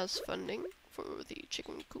 As funding for the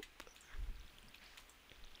chicken coop.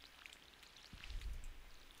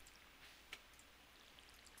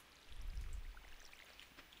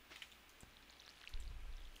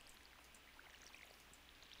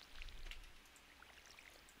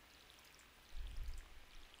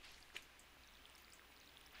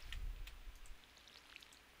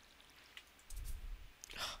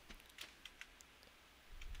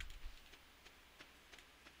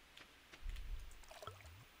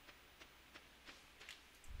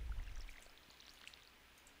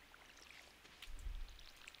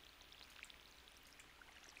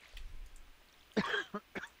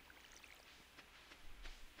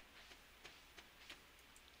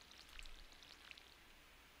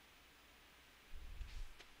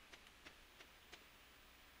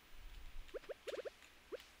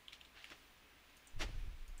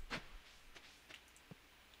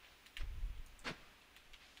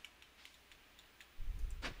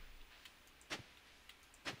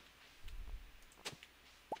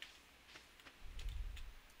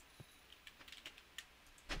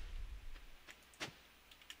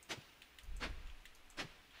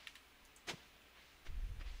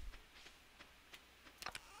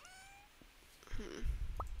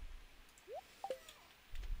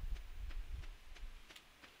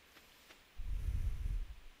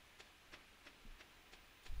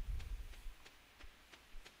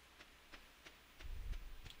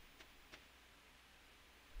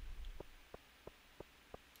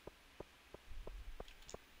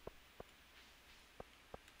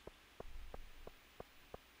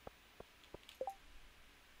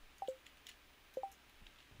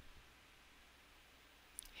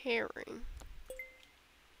 Herring.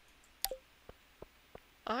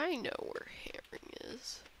 I know where herring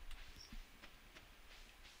is.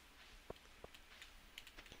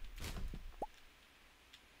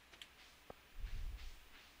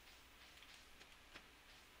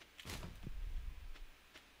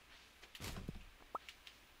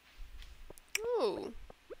 Oh,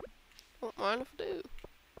 don't mind if I do.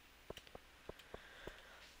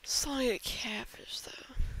 Still need a catfish though.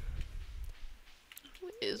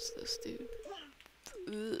 What is this, dude?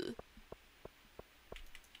 Ugh.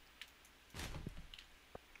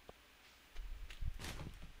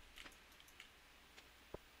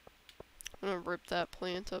 gonna rip that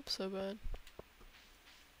plant up so bad.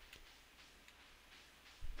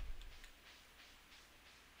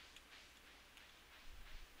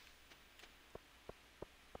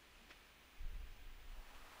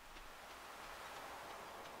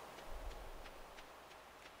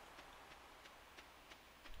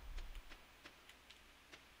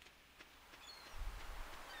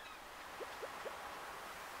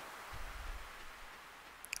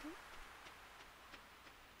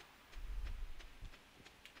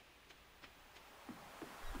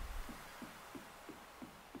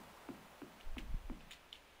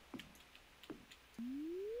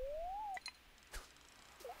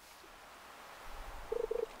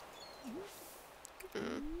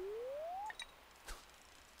 Mm.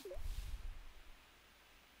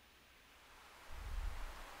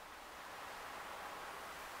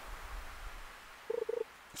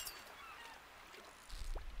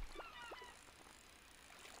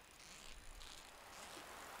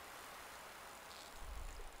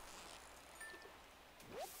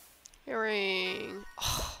 Herring.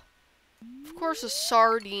 Oh, of course, a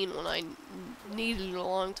sardine when I needed it a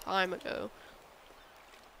long time ago.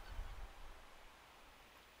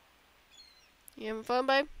 You having fun,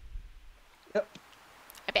 babe? Yep.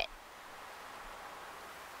 I bet.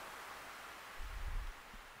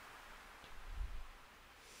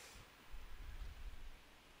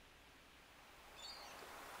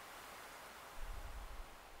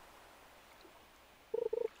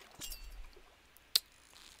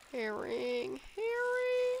 Herring,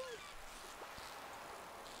 herring.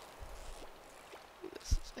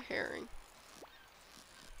 This is a herring.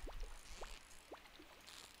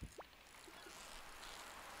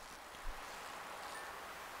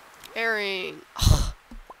 Herring. Ugh.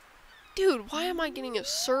 Dude, why am I getting a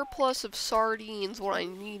surplus of sardines when I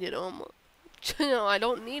needed them? You know, I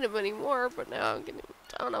don't need them anymore, but now I'm getting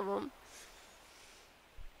a ton of them.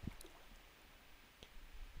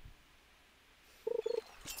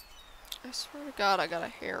 I swear to God, I got a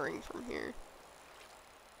herring from here.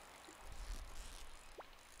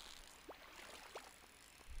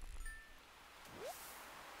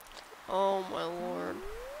 Oh my lord.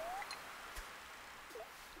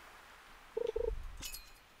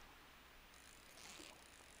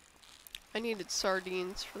 I needed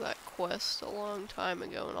sardines for that quest a long time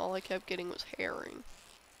ago, and all I kept getting was herring.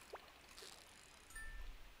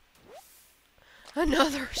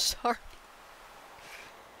 Another sardine.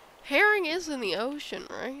 Herring is in the ocean,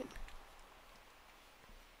 right?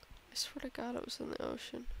 I swear to God it was in the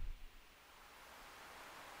ocean.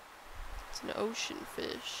 It's an ocean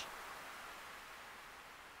fish.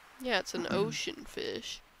 Yeah, it's an ocean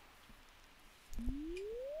fish.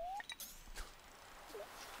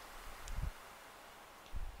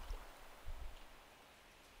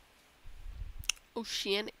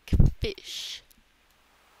 Oceanic fish.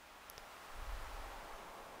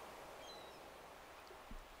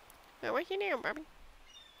 Now, what you doing, Bobby?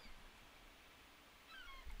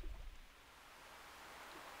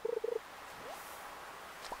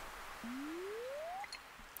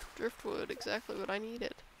 Driftwood, exactly what I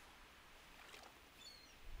needed.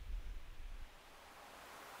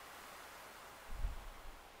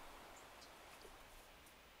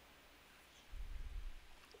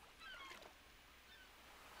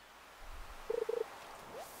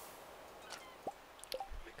 Oh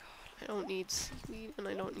my god, I don't need seaweed and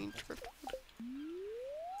I don't need driftwood.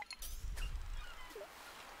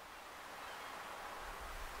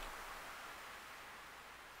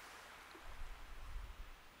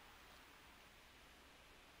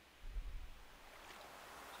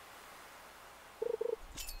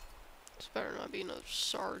 This better not be another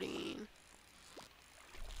sardine.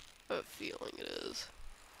 I have a feeling it is.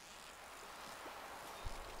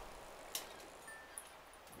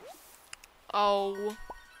 Oh.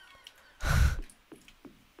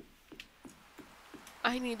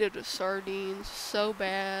 I needed a sardine so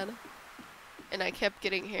bad. And I kept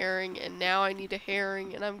getting herring, and now I need a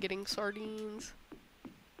herring, and I'm getting sardines.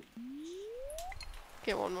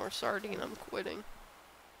 Get one more sardine, I'm quitting.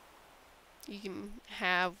 You can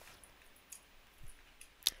have...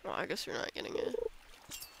 Well, I guess you're not getting a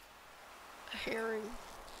herring.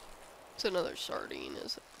 It's another sardine,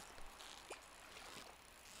 is it?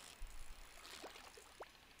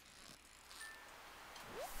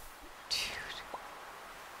 Dude.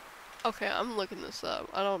 Okay, I'm looking this up.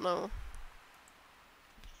 I don't know.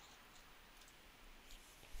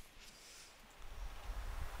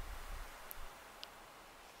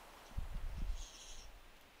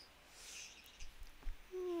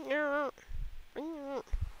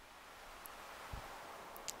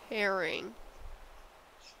 Herring.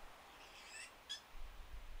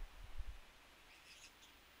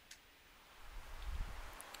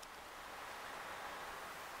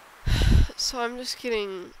 So I'm just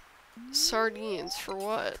getting sardines for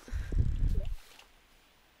what?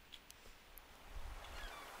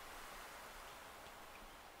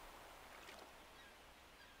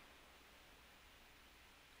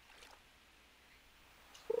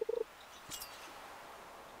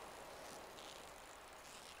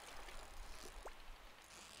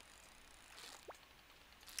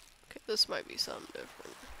 Okay, this might be something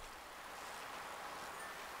different.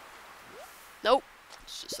 Nope,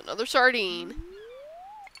 it's just another sardine.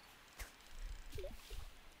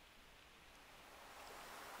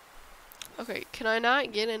 Okay, can I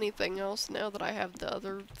not get anything else now that I have the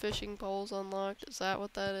other fishing poles unlocked? Is that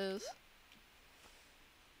what that is?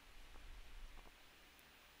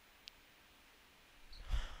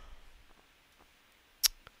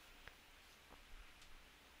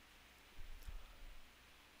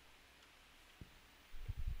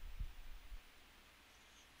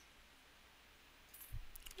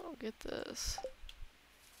 I'll get this.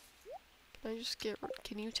 Can I just get...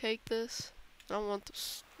 Can you take this? I don't want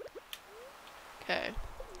this. Okay.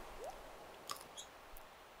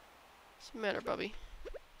 What's the matter, Bubby?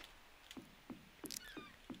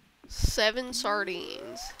 7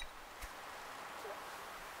 sardines.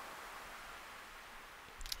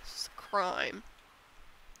 This is a crime.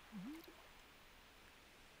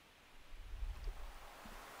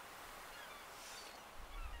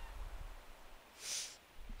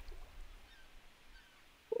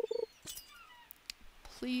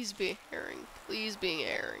 Please be a herring. Please be a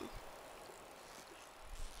herring.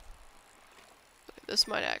 Okay, this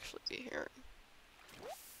might actually be a herring.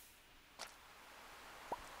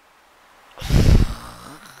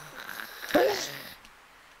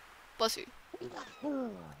 Bless you.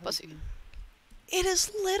 Bless you. It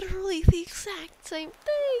is literally the exact same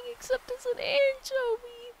thing, except it's an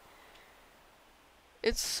anchovy.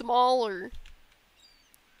 It's smaller.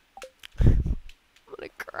 I'm gonna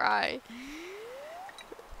cry.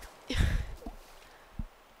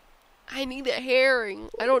 I need a herring.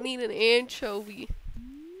 I don't need an anchovy.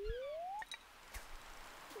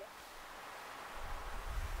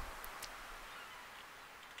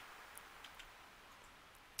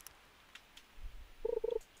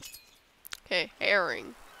 Okay,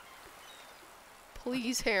 herring.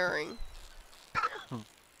 Please, herring.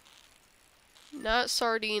 Not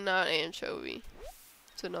sardine, not anchovy.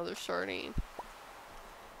 It's another sardine.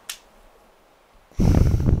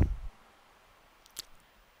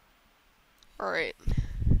 Alright.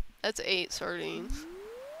 That's 8 sardines.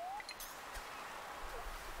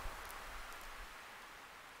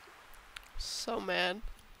 So mad.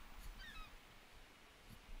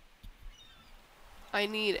 I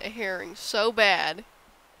need a herring so bad.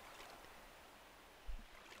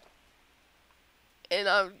 And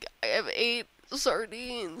I have 8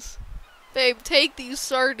 sardines. Babe, take these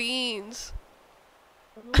sardines.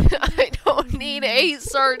 I don't need 8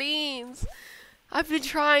 sardines. I've been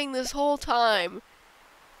trying this whole time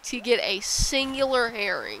to get a singular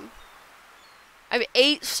herring. I have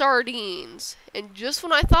 8 sardines. And just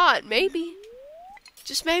when I thought, maybe,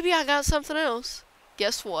 just maybe I got something else.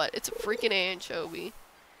 Guess what? It's a freaking anchovy.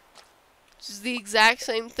 It's the exact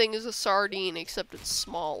same thing as a sardine, except it's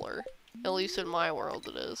smaller. At least in my world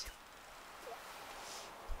it is.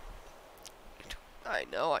 I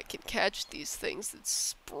know I can catch these things. It's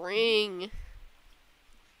spring.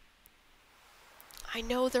 I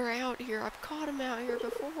know they're out here. I've caught them out here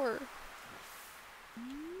before.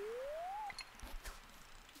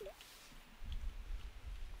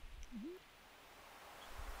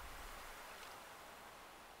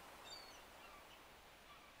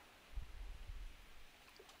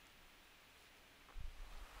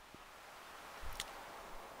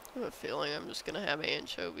 I have a feeling I'm just gonna have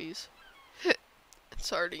anchovies. And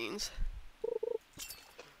sardines.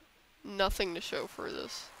 Nothing to show for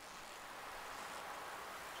this.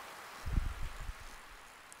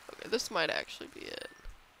 Okay, this might actually be it.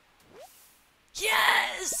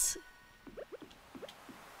 Yes!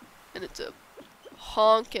 And it's a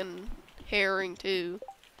honkin' herring too.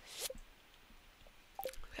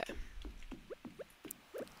 Okay.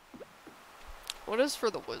 What is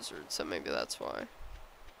for the wizard? So maybe that's why.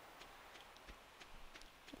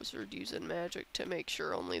 Wizard using magic to make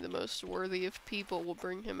sure only the most worthy of people will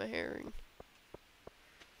bring him a herring.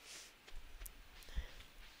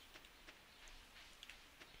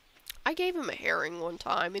 I gave him a herring one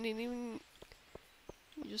time and he didn't even...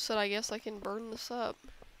 He just said, I guess I can burn this up.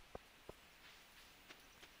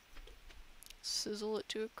 Sizzle it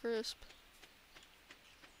to a crisp.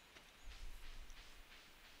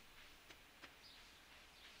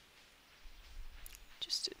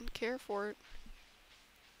 Just didn't care for it.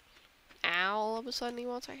 Ow, all of a sudden he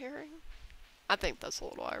wants a herring. I think that's a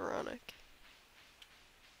little ironic.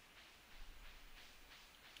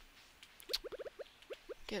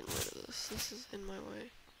 Getting rid of this. This is in my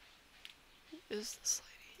way. Who is this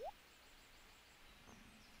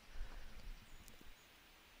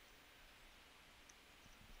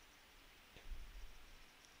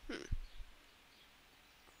lady?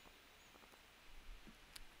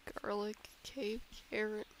 Garlic, cave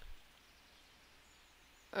carrot,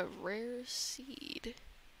 a rare seed.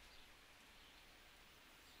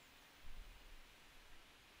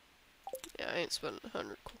 Yeah, I ain't spending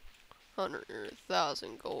 100 or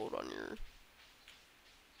 1,000 gold on your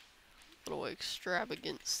little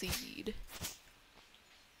extravagant seed.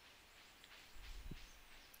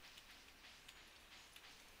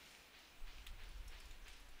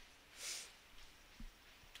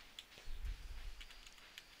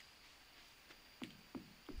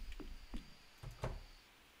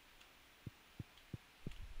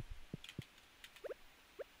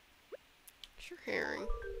 What's your herring?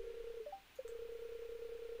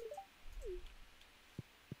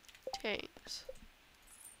 Tanks.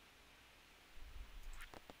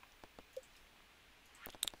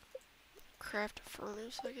 Craft a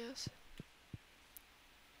furnace, I guess.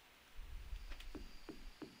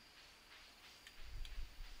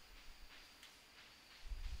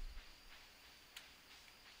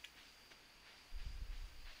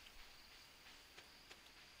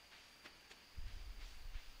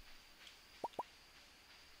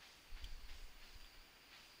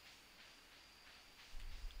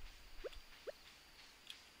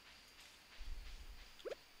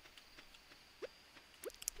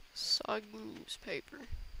 Soggy newspaper.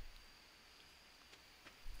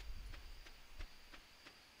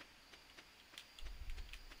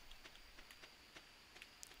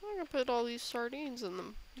 I'm gonna put all these sardines in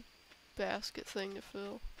the basket thing to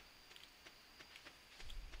fill.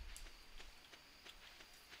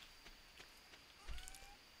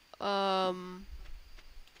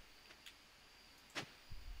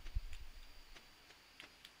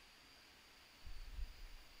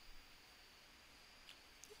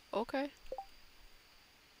 Okay.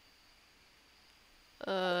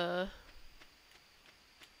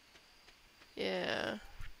 Yeah.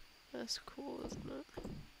 That's cool, isn't it?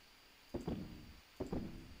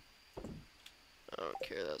 I don't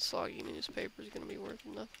care, that soggy newspaper is gonna be worth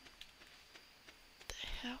nothing. What the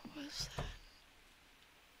hell was that?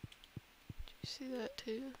 Did you see that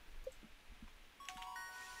too?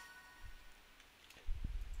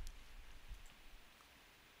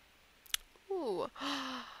 Ooh.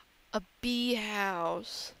 A bee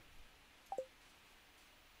house.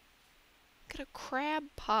 Got a crab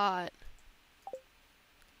pot.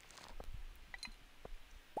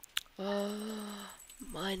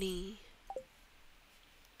 Money.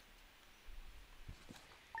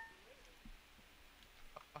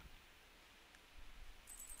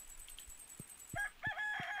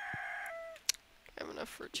 I have enough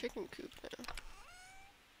for a chicken coop now.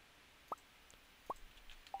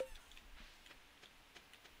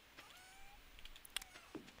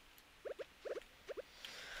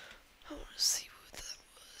 I want to see what that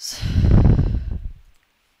was.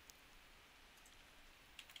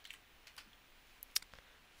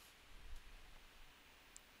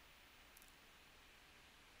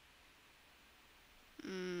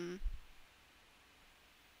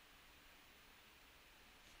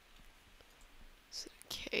 Is it a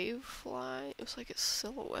cave fly? It was like a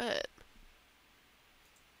silhouette.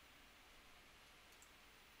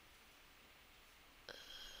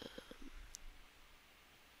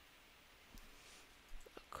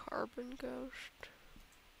 A carbon ghost.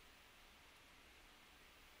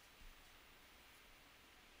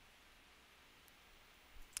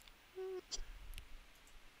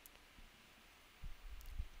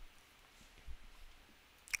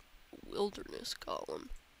 Wilderness golem.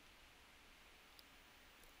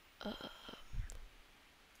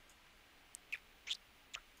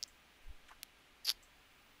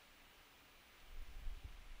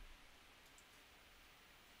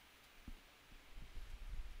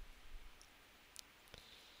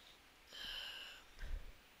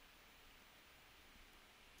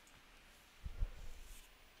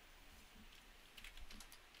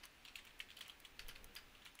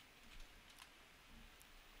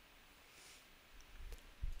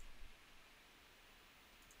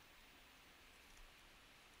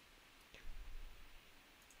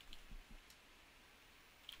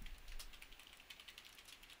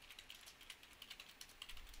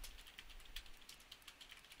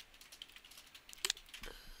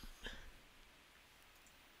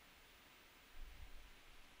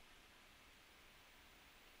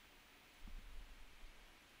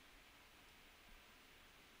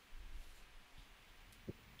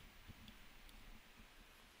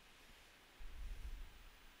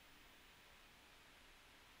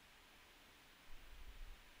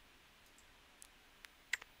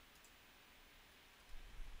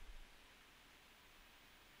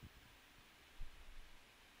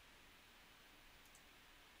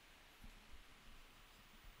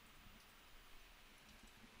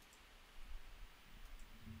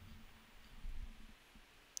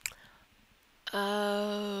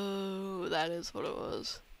 that is what it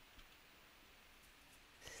was.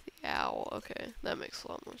 The owl. Okay, that makes a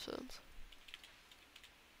lot more sense.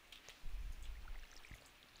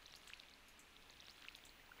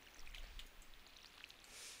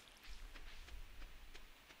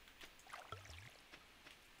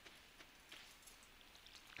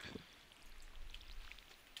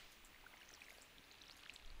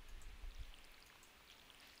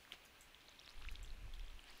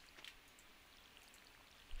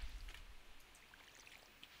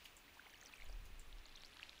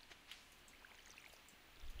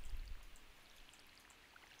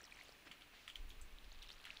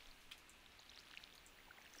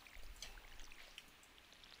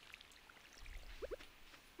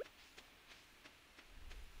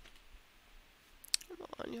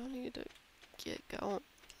 Come on, y'all need to get going.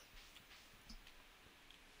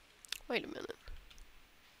 Wait a minute.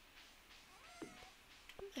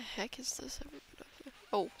 What the heck is this ever been up there?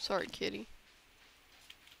 Oh, sorry, kitty.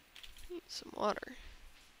 Need some water.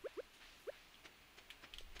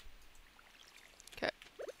 Okay.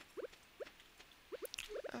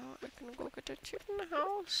 Oh, I can go get the chicken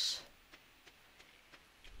house.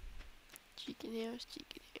 Chicken house,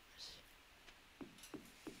 chicken house.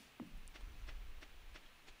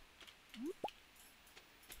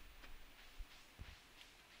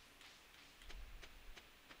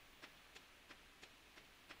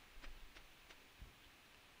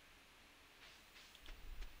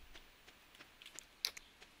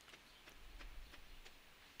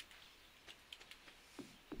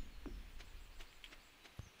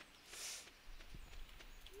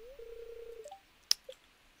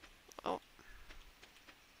 Oh.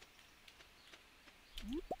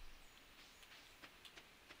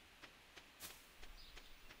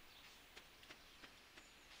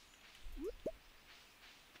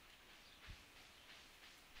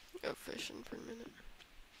 Go fishing for a minute.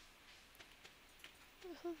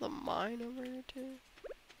 Is the mine over here too?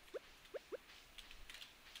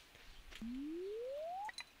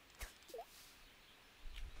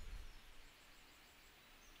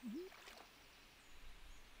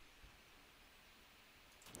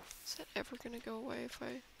 Is that ever gonna go away if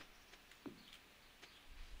I...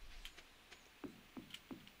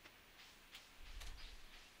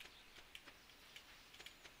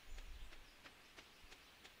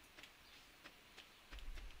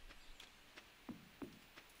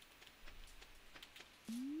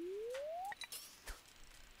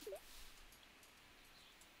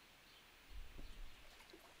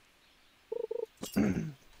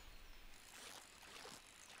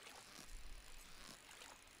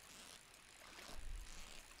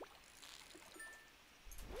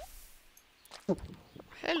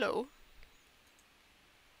 Hello.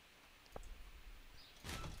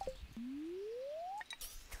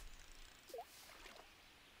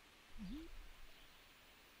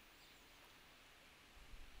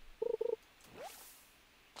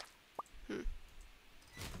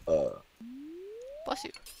 Bless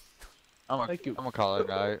you. Thank you. I'm gonna call it a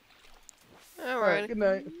night. Alright. Good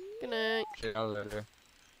night. Good night. See y'all later.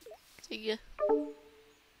 See ya.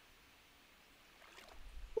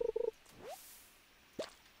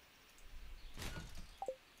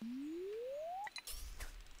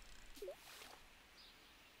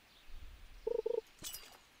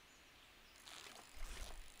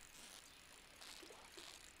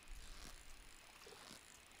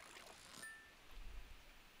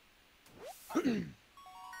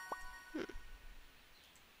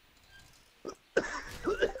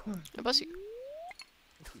 Bless you.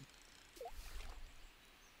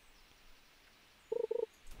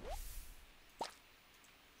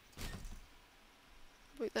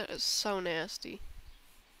 Wait, that is so nasty.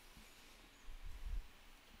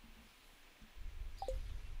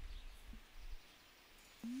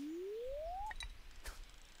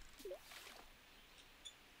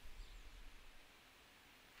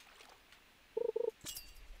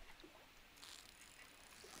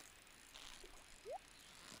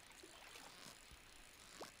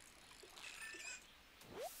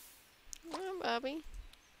 Come on, Bobby.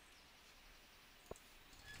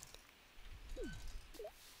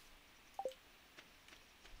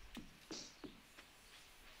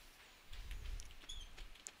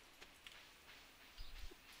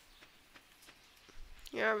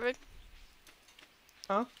 You alright, baby?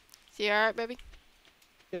 Huh? You alright, baby?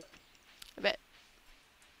 Yeah. I bet.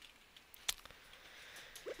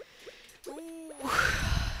 Ooh.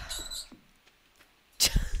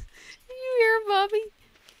 You hear him, Bobby?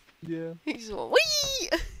 Yeah. He's going, wee!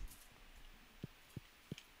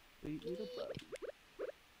 Sweet little buddy.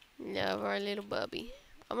 Love our little Bubby.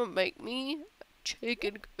 I'm gonna make me a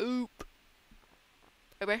chicken coop.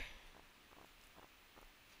 Baby.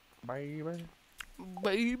 Baby.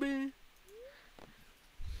 Baby.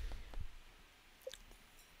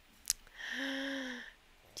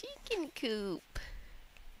 Chicken coop.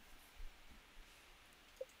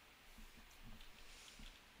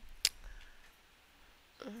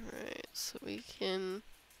 Alright, so we can,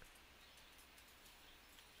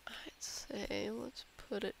 I'd say, let's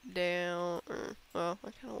put it down, or, well,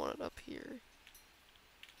 I kind of want it up here.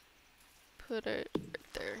 Put it right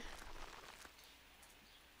there.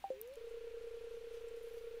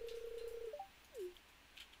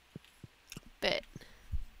 Bet.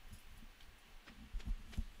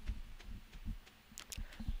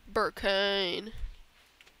 Burkane.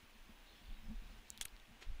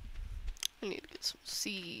 I need to get some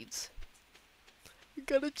seeds. You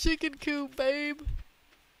got a chicken coop, babe.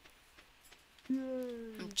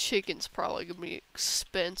 And chicken's probably gonna be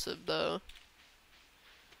expensive though.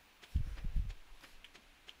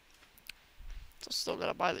 So still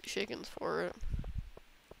gotta buy the chickens for it.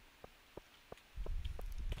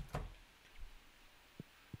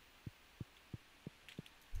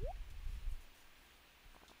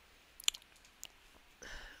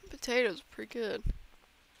 Potatoes are pretty good.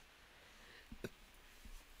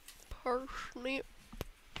 Parsnip.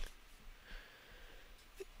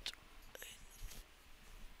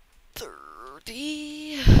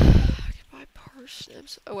 30. I can buy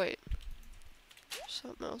parsnips. Oh wait.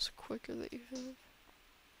 Something else quicker that you have.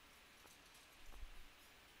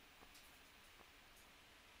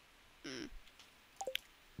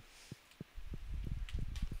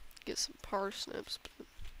 Get some parsnips. But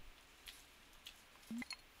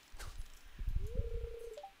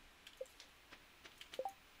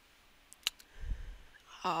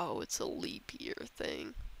oh, it's a leap year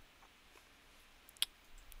thing.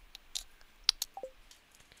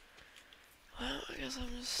 Well, I guess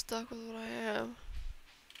I'm just stuck with what I have.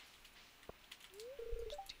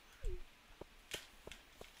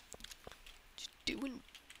 What you doing,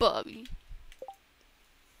 Bubby?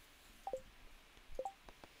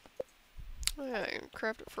 Oh yeah, I can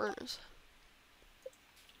craft a furnace.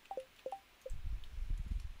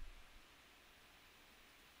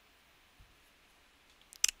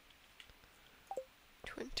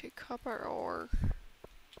 $20 copper ore.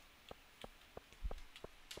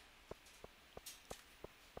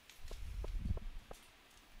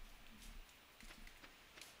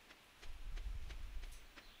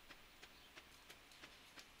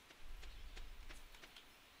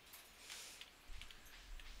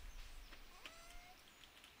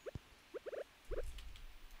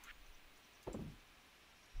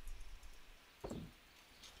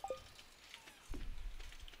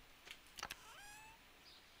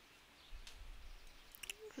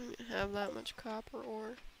 I don't have that much copper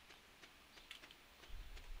ore.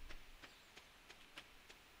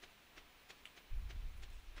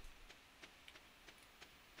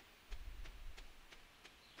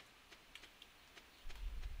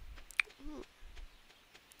 Ooh.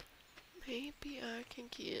 Maybe I can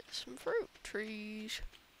get some fruit trees.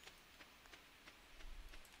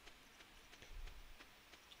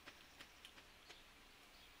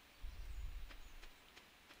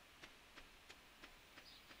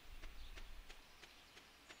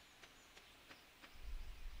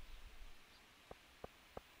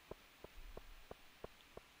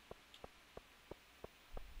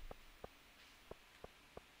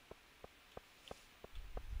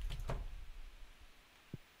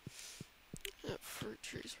 Yeah, fruit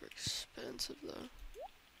trees were expensive though.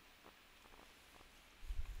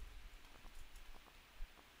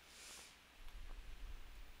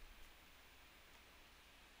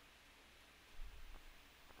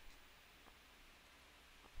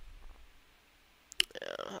 Yeah,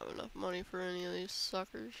 I don't have enough money for any of these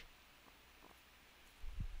suckers.